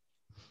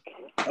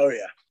 Oh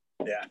yeah.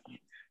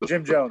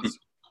 Jim Jones.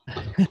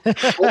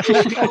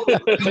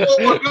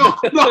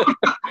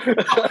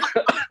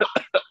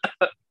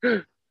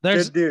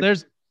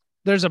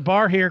 There's a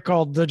bar here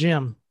called The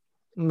Gym.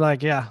 I'm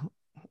like, yeah,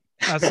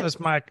 that's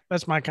my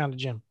kind of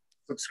gym.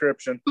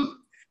 Subscription.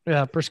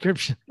 Yeah,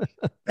 prescription.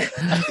 All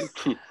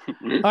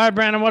right,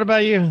 Brandon, what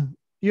about you?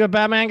 You a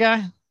Batman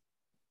guy?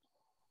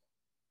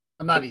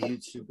 I'm not a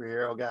huge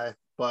superhero guy,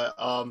 but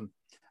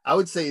I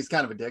would say he's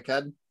kind of a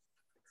dickhead.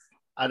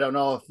 I don't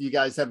know if you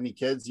guys have any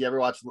kids. You ever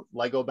watch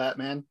Lego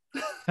Batman?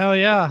 Hell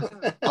yeah.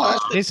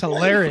 It's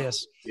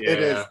hilarious. Yeah. It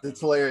is. It's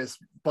hilarious.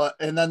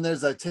 And then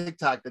there's a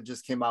TikTok that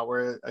just came out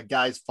where a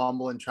guy's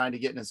fumbling trying to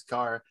get in his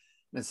car.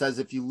 And it says,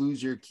 if you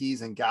lose your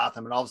keys in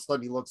Gotham, and all of a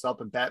sudden he looks up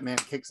and Batman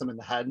kicks him in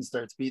the head and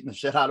starts beating the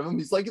shit out of him.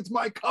 He's like, it's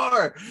my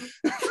car.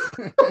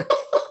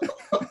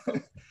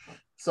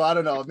 So I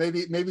don't know.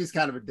 Maybe he's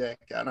kind of a dick.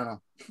 I don't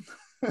know.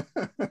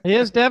 He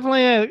is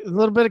definitely a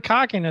little bit of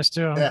cockiness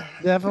to him. Yeah.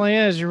 Definitely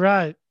is. You're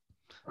right.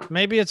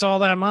 Maybe it's all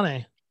that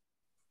money.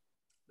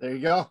 There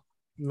you go.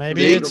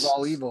 Maybe it's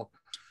all evil.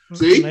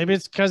 See? Maybe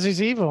it's because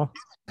he's evil.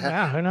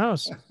 Yeah, who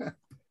knows?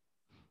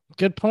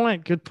 Good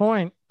point.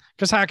 Because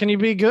Because how can you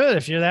be good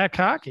if you're that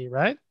cocky,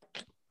 right?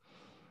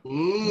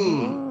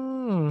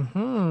 Mm-hmm.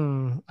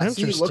 I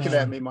see you looking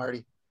at me,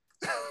 Marty.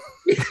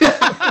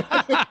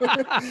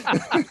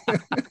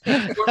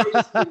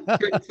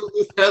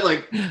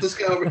 Like this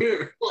guy over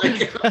here.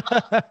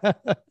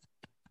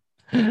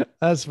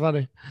 That's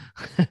funny.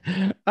 All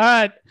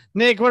right,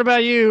 Nick. What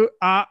about you?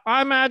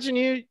 I imagine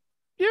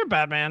you're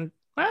Batman,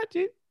 right?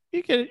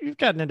 You've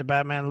gotten into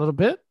Batman a little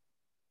bit.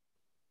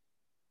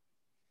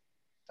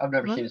 I've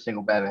never seen a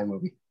single Batman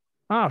movie.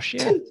 Oh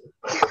shit!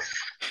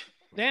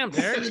 Damn,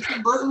 Derek.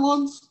 Tim Burton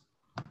ones.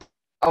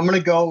 I'm gonna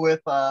go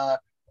with.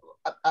 I've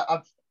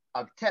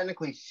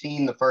technically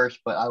seen the first,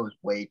 but I was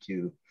way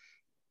too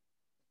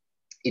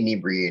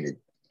inebriated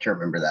to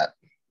remember that.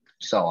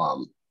 So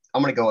I'm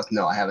gonna go with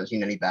no. I haven't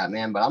seen any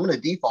Batman, but I'm gonna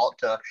default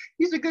to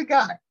he's a good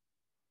guy.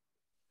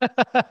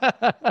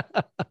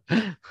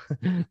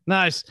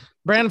 Nice,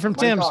 Brandon from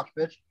Tim's.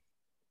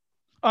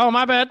 Oh,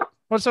 my bad.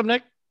 What's up,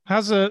 Nick?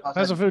 How's the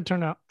food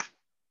turn out?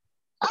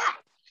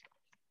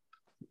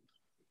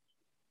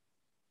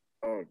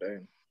 Oh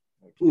dang!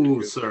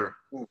 Ooh, sir.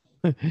 Ooh.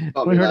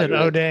 We heard it.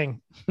 Oh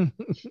dang!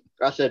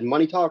 I said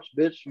money talks,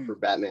 bitch, for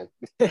Batman.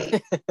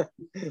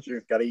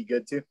 Sure, gotta eat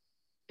good too.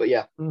 But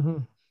yeah,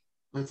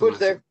 food's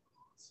there.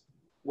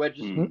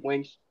 Wedges,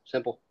 wings,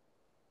 simple.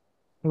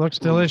 Looks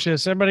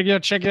delicious. Everybody go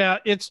check it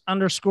out. It's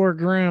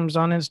 _grooms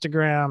on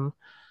Instagram.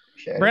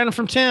 Sure. Brandon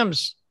from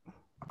Tim's.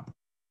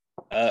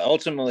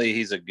 Ultimately,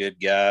 he's a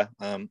good guy.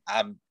 I'm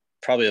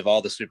probably of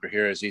all the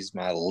superheroes, he's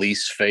my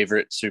least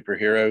favorite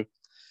superhero.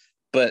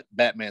 But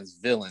Batman's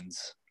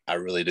villains, I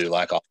really do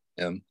like all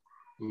of them.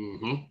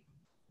 Mm-hmm.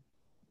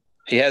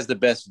 He has the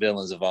best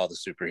villains of all the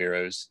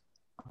superheroes.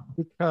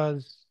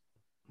 Because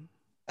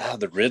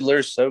the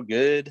Riddler's so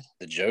good.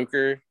 The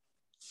Joker,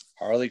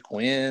 Harley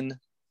Quinn,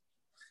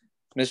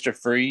 Mr.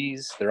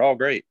 Freeze, they're all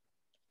great.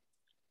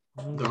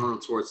 The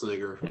Arnold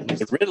Schwarzenegger.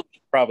 The Riddler's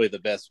probably the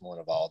best one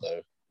of all,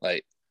 though.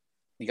 Like,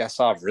 you guys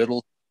saw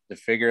Riddle to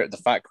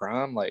fight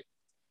crime. Like,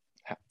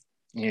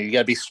 you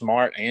got to be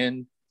smart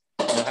and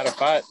know how to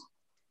fight.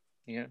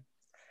 I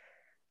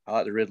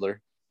like the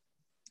Riddler.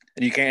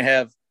 And you can't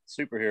have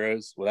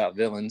superheroes without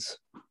villains.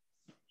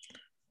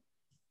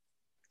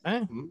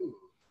 Hey,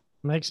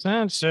 makes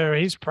sense. So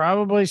he's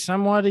probably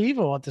somewhat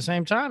evil at the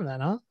same time then,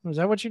 huh? Is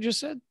that what you just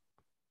said?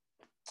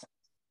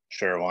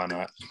 Sure, why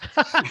not?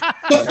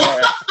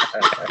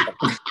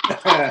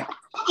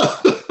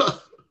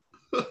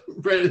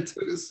 Brandon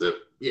took a sip.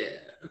 Yeah.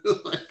 All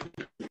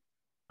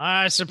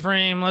right,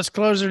 Supreme. Let's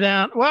close her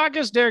down. Well, I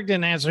guess Derek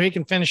didn't answer. He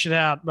can finish it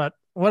out. But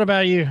what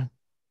about you?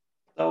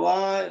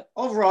 So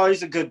overall,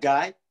 he's a good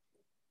guy.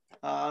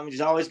 He's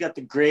always got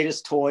the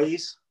greatest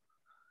toys.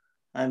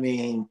 I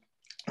mean,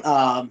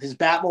 his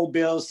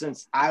Batmobile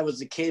since I was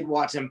a kid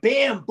watching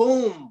bam,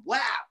 boom,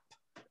 whap.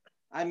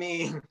 I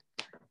mean,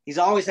 he's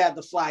always had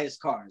the flyest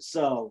cars.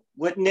 So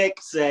what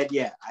Nick said,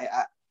 yeah,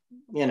 I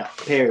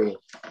period.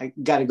 I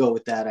got to go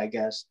with that, I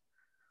guess.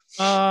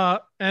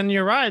 And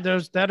you're right.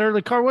 That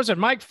early car, was it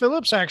Mike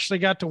Phillips actually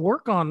got to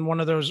work on one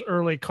of those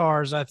early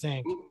cars, I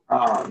think.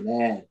 Oh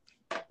man.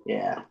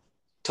 Yeah.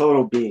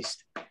 Total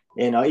beast.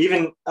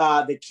 Even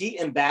the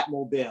Keaton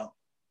Batmobile,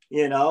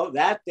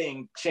 that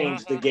thing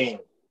changed the game.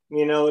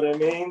 You know what I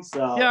mean?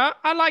 So yeah,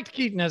 I liked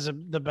Keaton as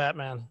the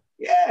Batman.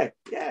 Yeah,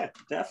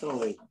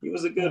 definitely. He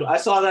was a good one. I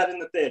saw that in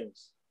the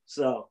theaters.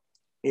 So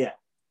yeah.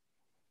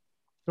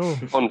 Cool.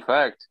 Fun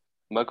fact.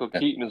 Michael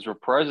Keaton is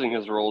reprising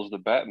his role as the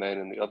Batman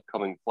in the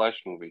upcoming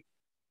Flash movie.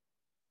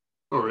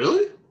 Oh,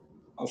 really?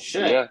 Oh,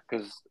 shit. Yeah,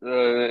 because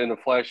in the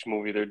Flash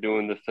movie, they're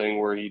doing the thing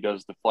where he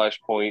does the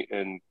Flashpoint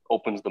and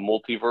opens the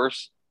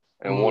multiverse.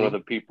 And one of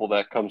the people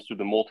that comes through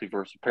the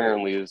multiverse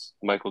apparently is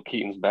Michael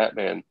Keaton's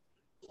Batman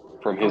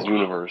from his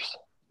universe.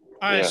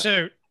 All right,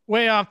 so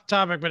way off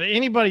topic, but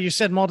you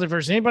said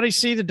multiverse. Anybody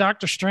see the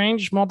Doctor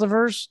Strange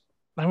multiverse?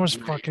 That was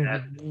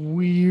fucking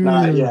weird.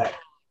 Not yet.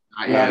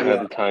 I haven't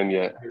had the time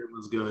yet. It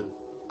was good.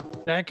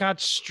 That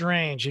got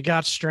strange. It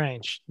got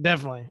strange.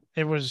 Definitely.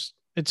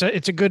 It's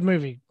a good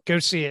movie. Go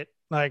see it.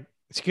 Like,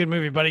 it's a good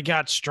movie, but it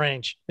got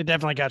strange. It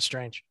definitely got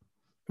strange.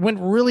 It went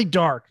really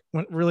dark.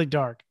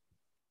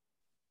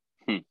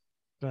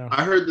 So.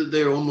 I heard that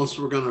they almost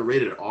were going to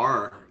rate it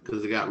R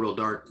because it got real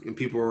dark, and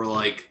people were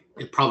like,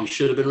 it probably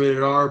should have been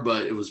rated R,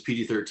 but it was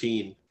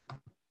PG-13.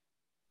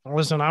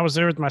 Listen, I was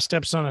there with my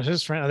stepson and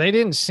his friend. They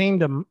didn't seem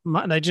to.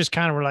 They just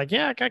kind of were like,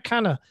 yeah, I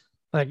kind of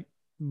like.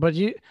 But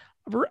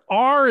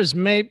R is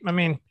maybe. I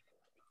mean,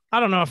 I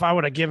don't know if I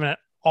would have given it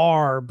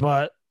R,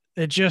 but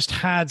it just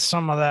had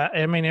some of that.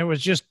 I mean, it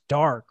was just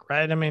dark,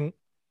 right? I mean,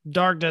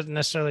 dark doesn't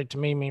necessarily to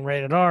me mean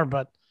rated R,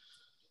 but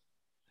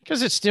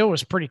because it still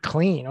was pretty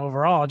clean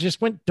overall. It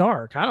just went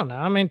dark. I don't know.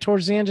 I mean,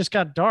 towards the end, just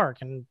got dark,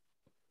 and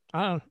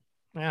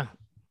yeah,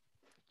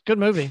 good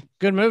movie,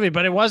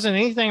 but it wasn't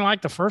anything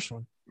like the first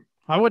one.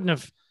 I mean,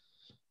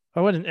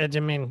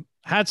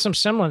 had some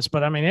semblance,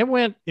 but I mean,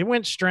 it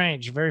went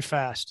strange very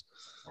fast.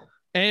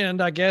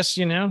 And I guess,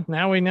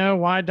 now we know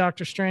why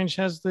Doctor Strange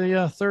has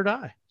the third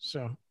eye.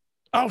 So,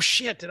 oh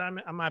shit.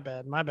 My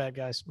bad,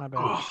 guys. My bad.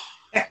 All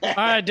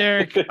right,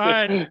 Derek. All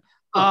right.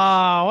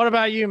 What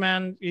about you,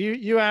 man?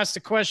 You asked the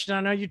question.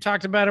 I know you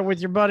talked about it with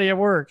your buddy at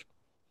work.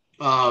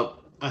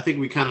 I think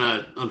we kind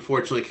of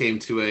unfortunately came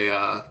to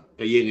a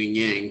yin and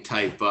yang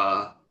type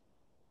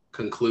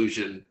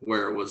conclusion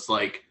where it was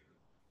like,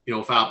 you know,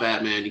 without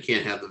Batman, you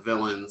can't have the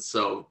villains.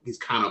 So he's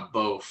kind of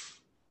both,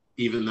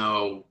 even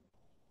though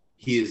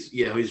he's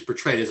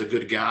portrayed as a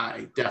good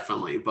guy,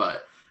 definitely.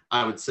 But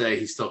I would say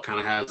he still kind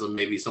of has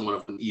maybe somewhat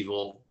of an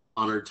evil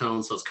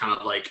undertone. So it's kind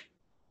of like,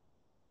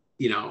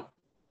 you know,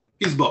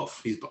 he's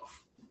both.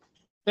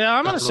 Yeah,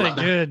 I'm going to say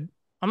good.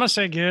 I'm going to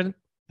say good.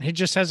 He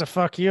just has a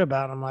fuck you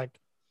about him. Like,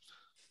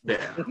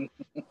 yeah.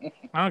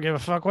 I don't give a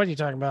fuck what you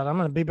talking about. I'm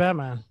going to be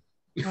Batman.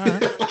 All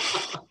right.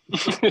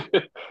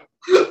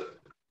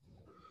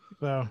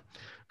 So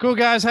cool,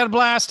 guys. Had a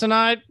blast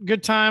tonight.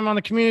 Good time on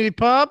the community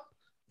pub.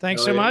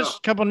 Thanks so much.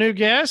 A couple new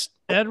guests.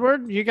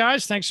 Edward, you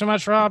guys, thanks so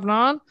much for hopping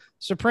on.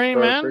 Supreme,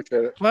 man.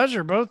 Appreciate it.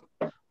 Pleasure.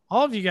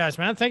 All of you guys,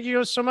 man. Thank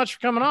you so much for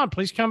coming on.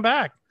 Please come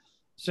back.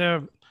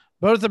 So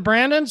both the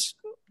Brandons,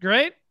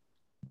 great.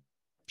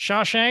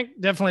 Shawshank,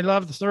 definitely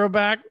love the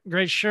throwback.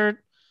 Great shirt.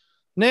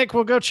 Nick,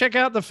 we'll go check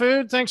out the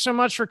food. Thanks so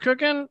much for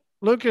cooking.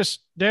 Lucas,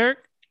 Derek,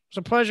 it's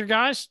a pleasure,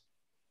 guys.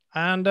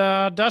 And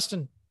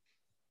Dustin,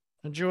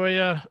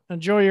 enjoy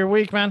your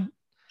week, man.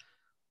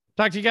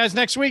 Talk to you guys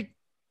next week.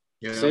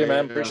 Yeah, see you,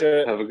 man.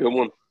 Appreciate it. Have a good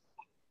one.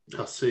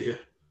 I'll see you.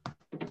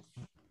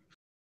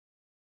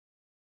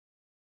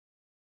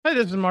 Hey,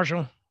 this is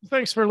Marshall.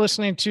 Thanks for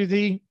listening to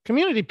the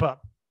Community Pub.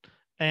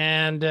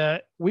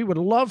 And we would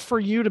love for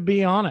you to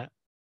be on it.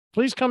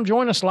 Please come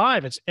join us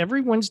live. It's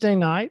every Wednesday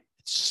night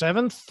at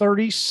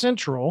 7:30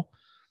 Central.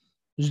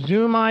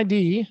 Zoom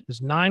ID is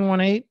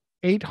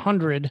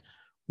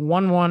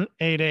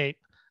 918-800-1188.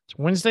 It's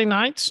Wednesday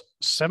nights,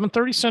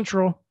 7:30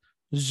 Central.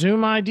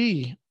 Zoom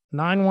ID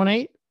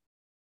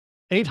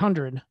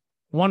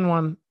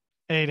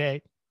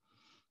 918-800-1188.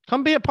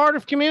 Come be a part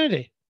of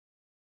community.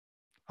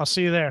 I'll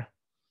see you there.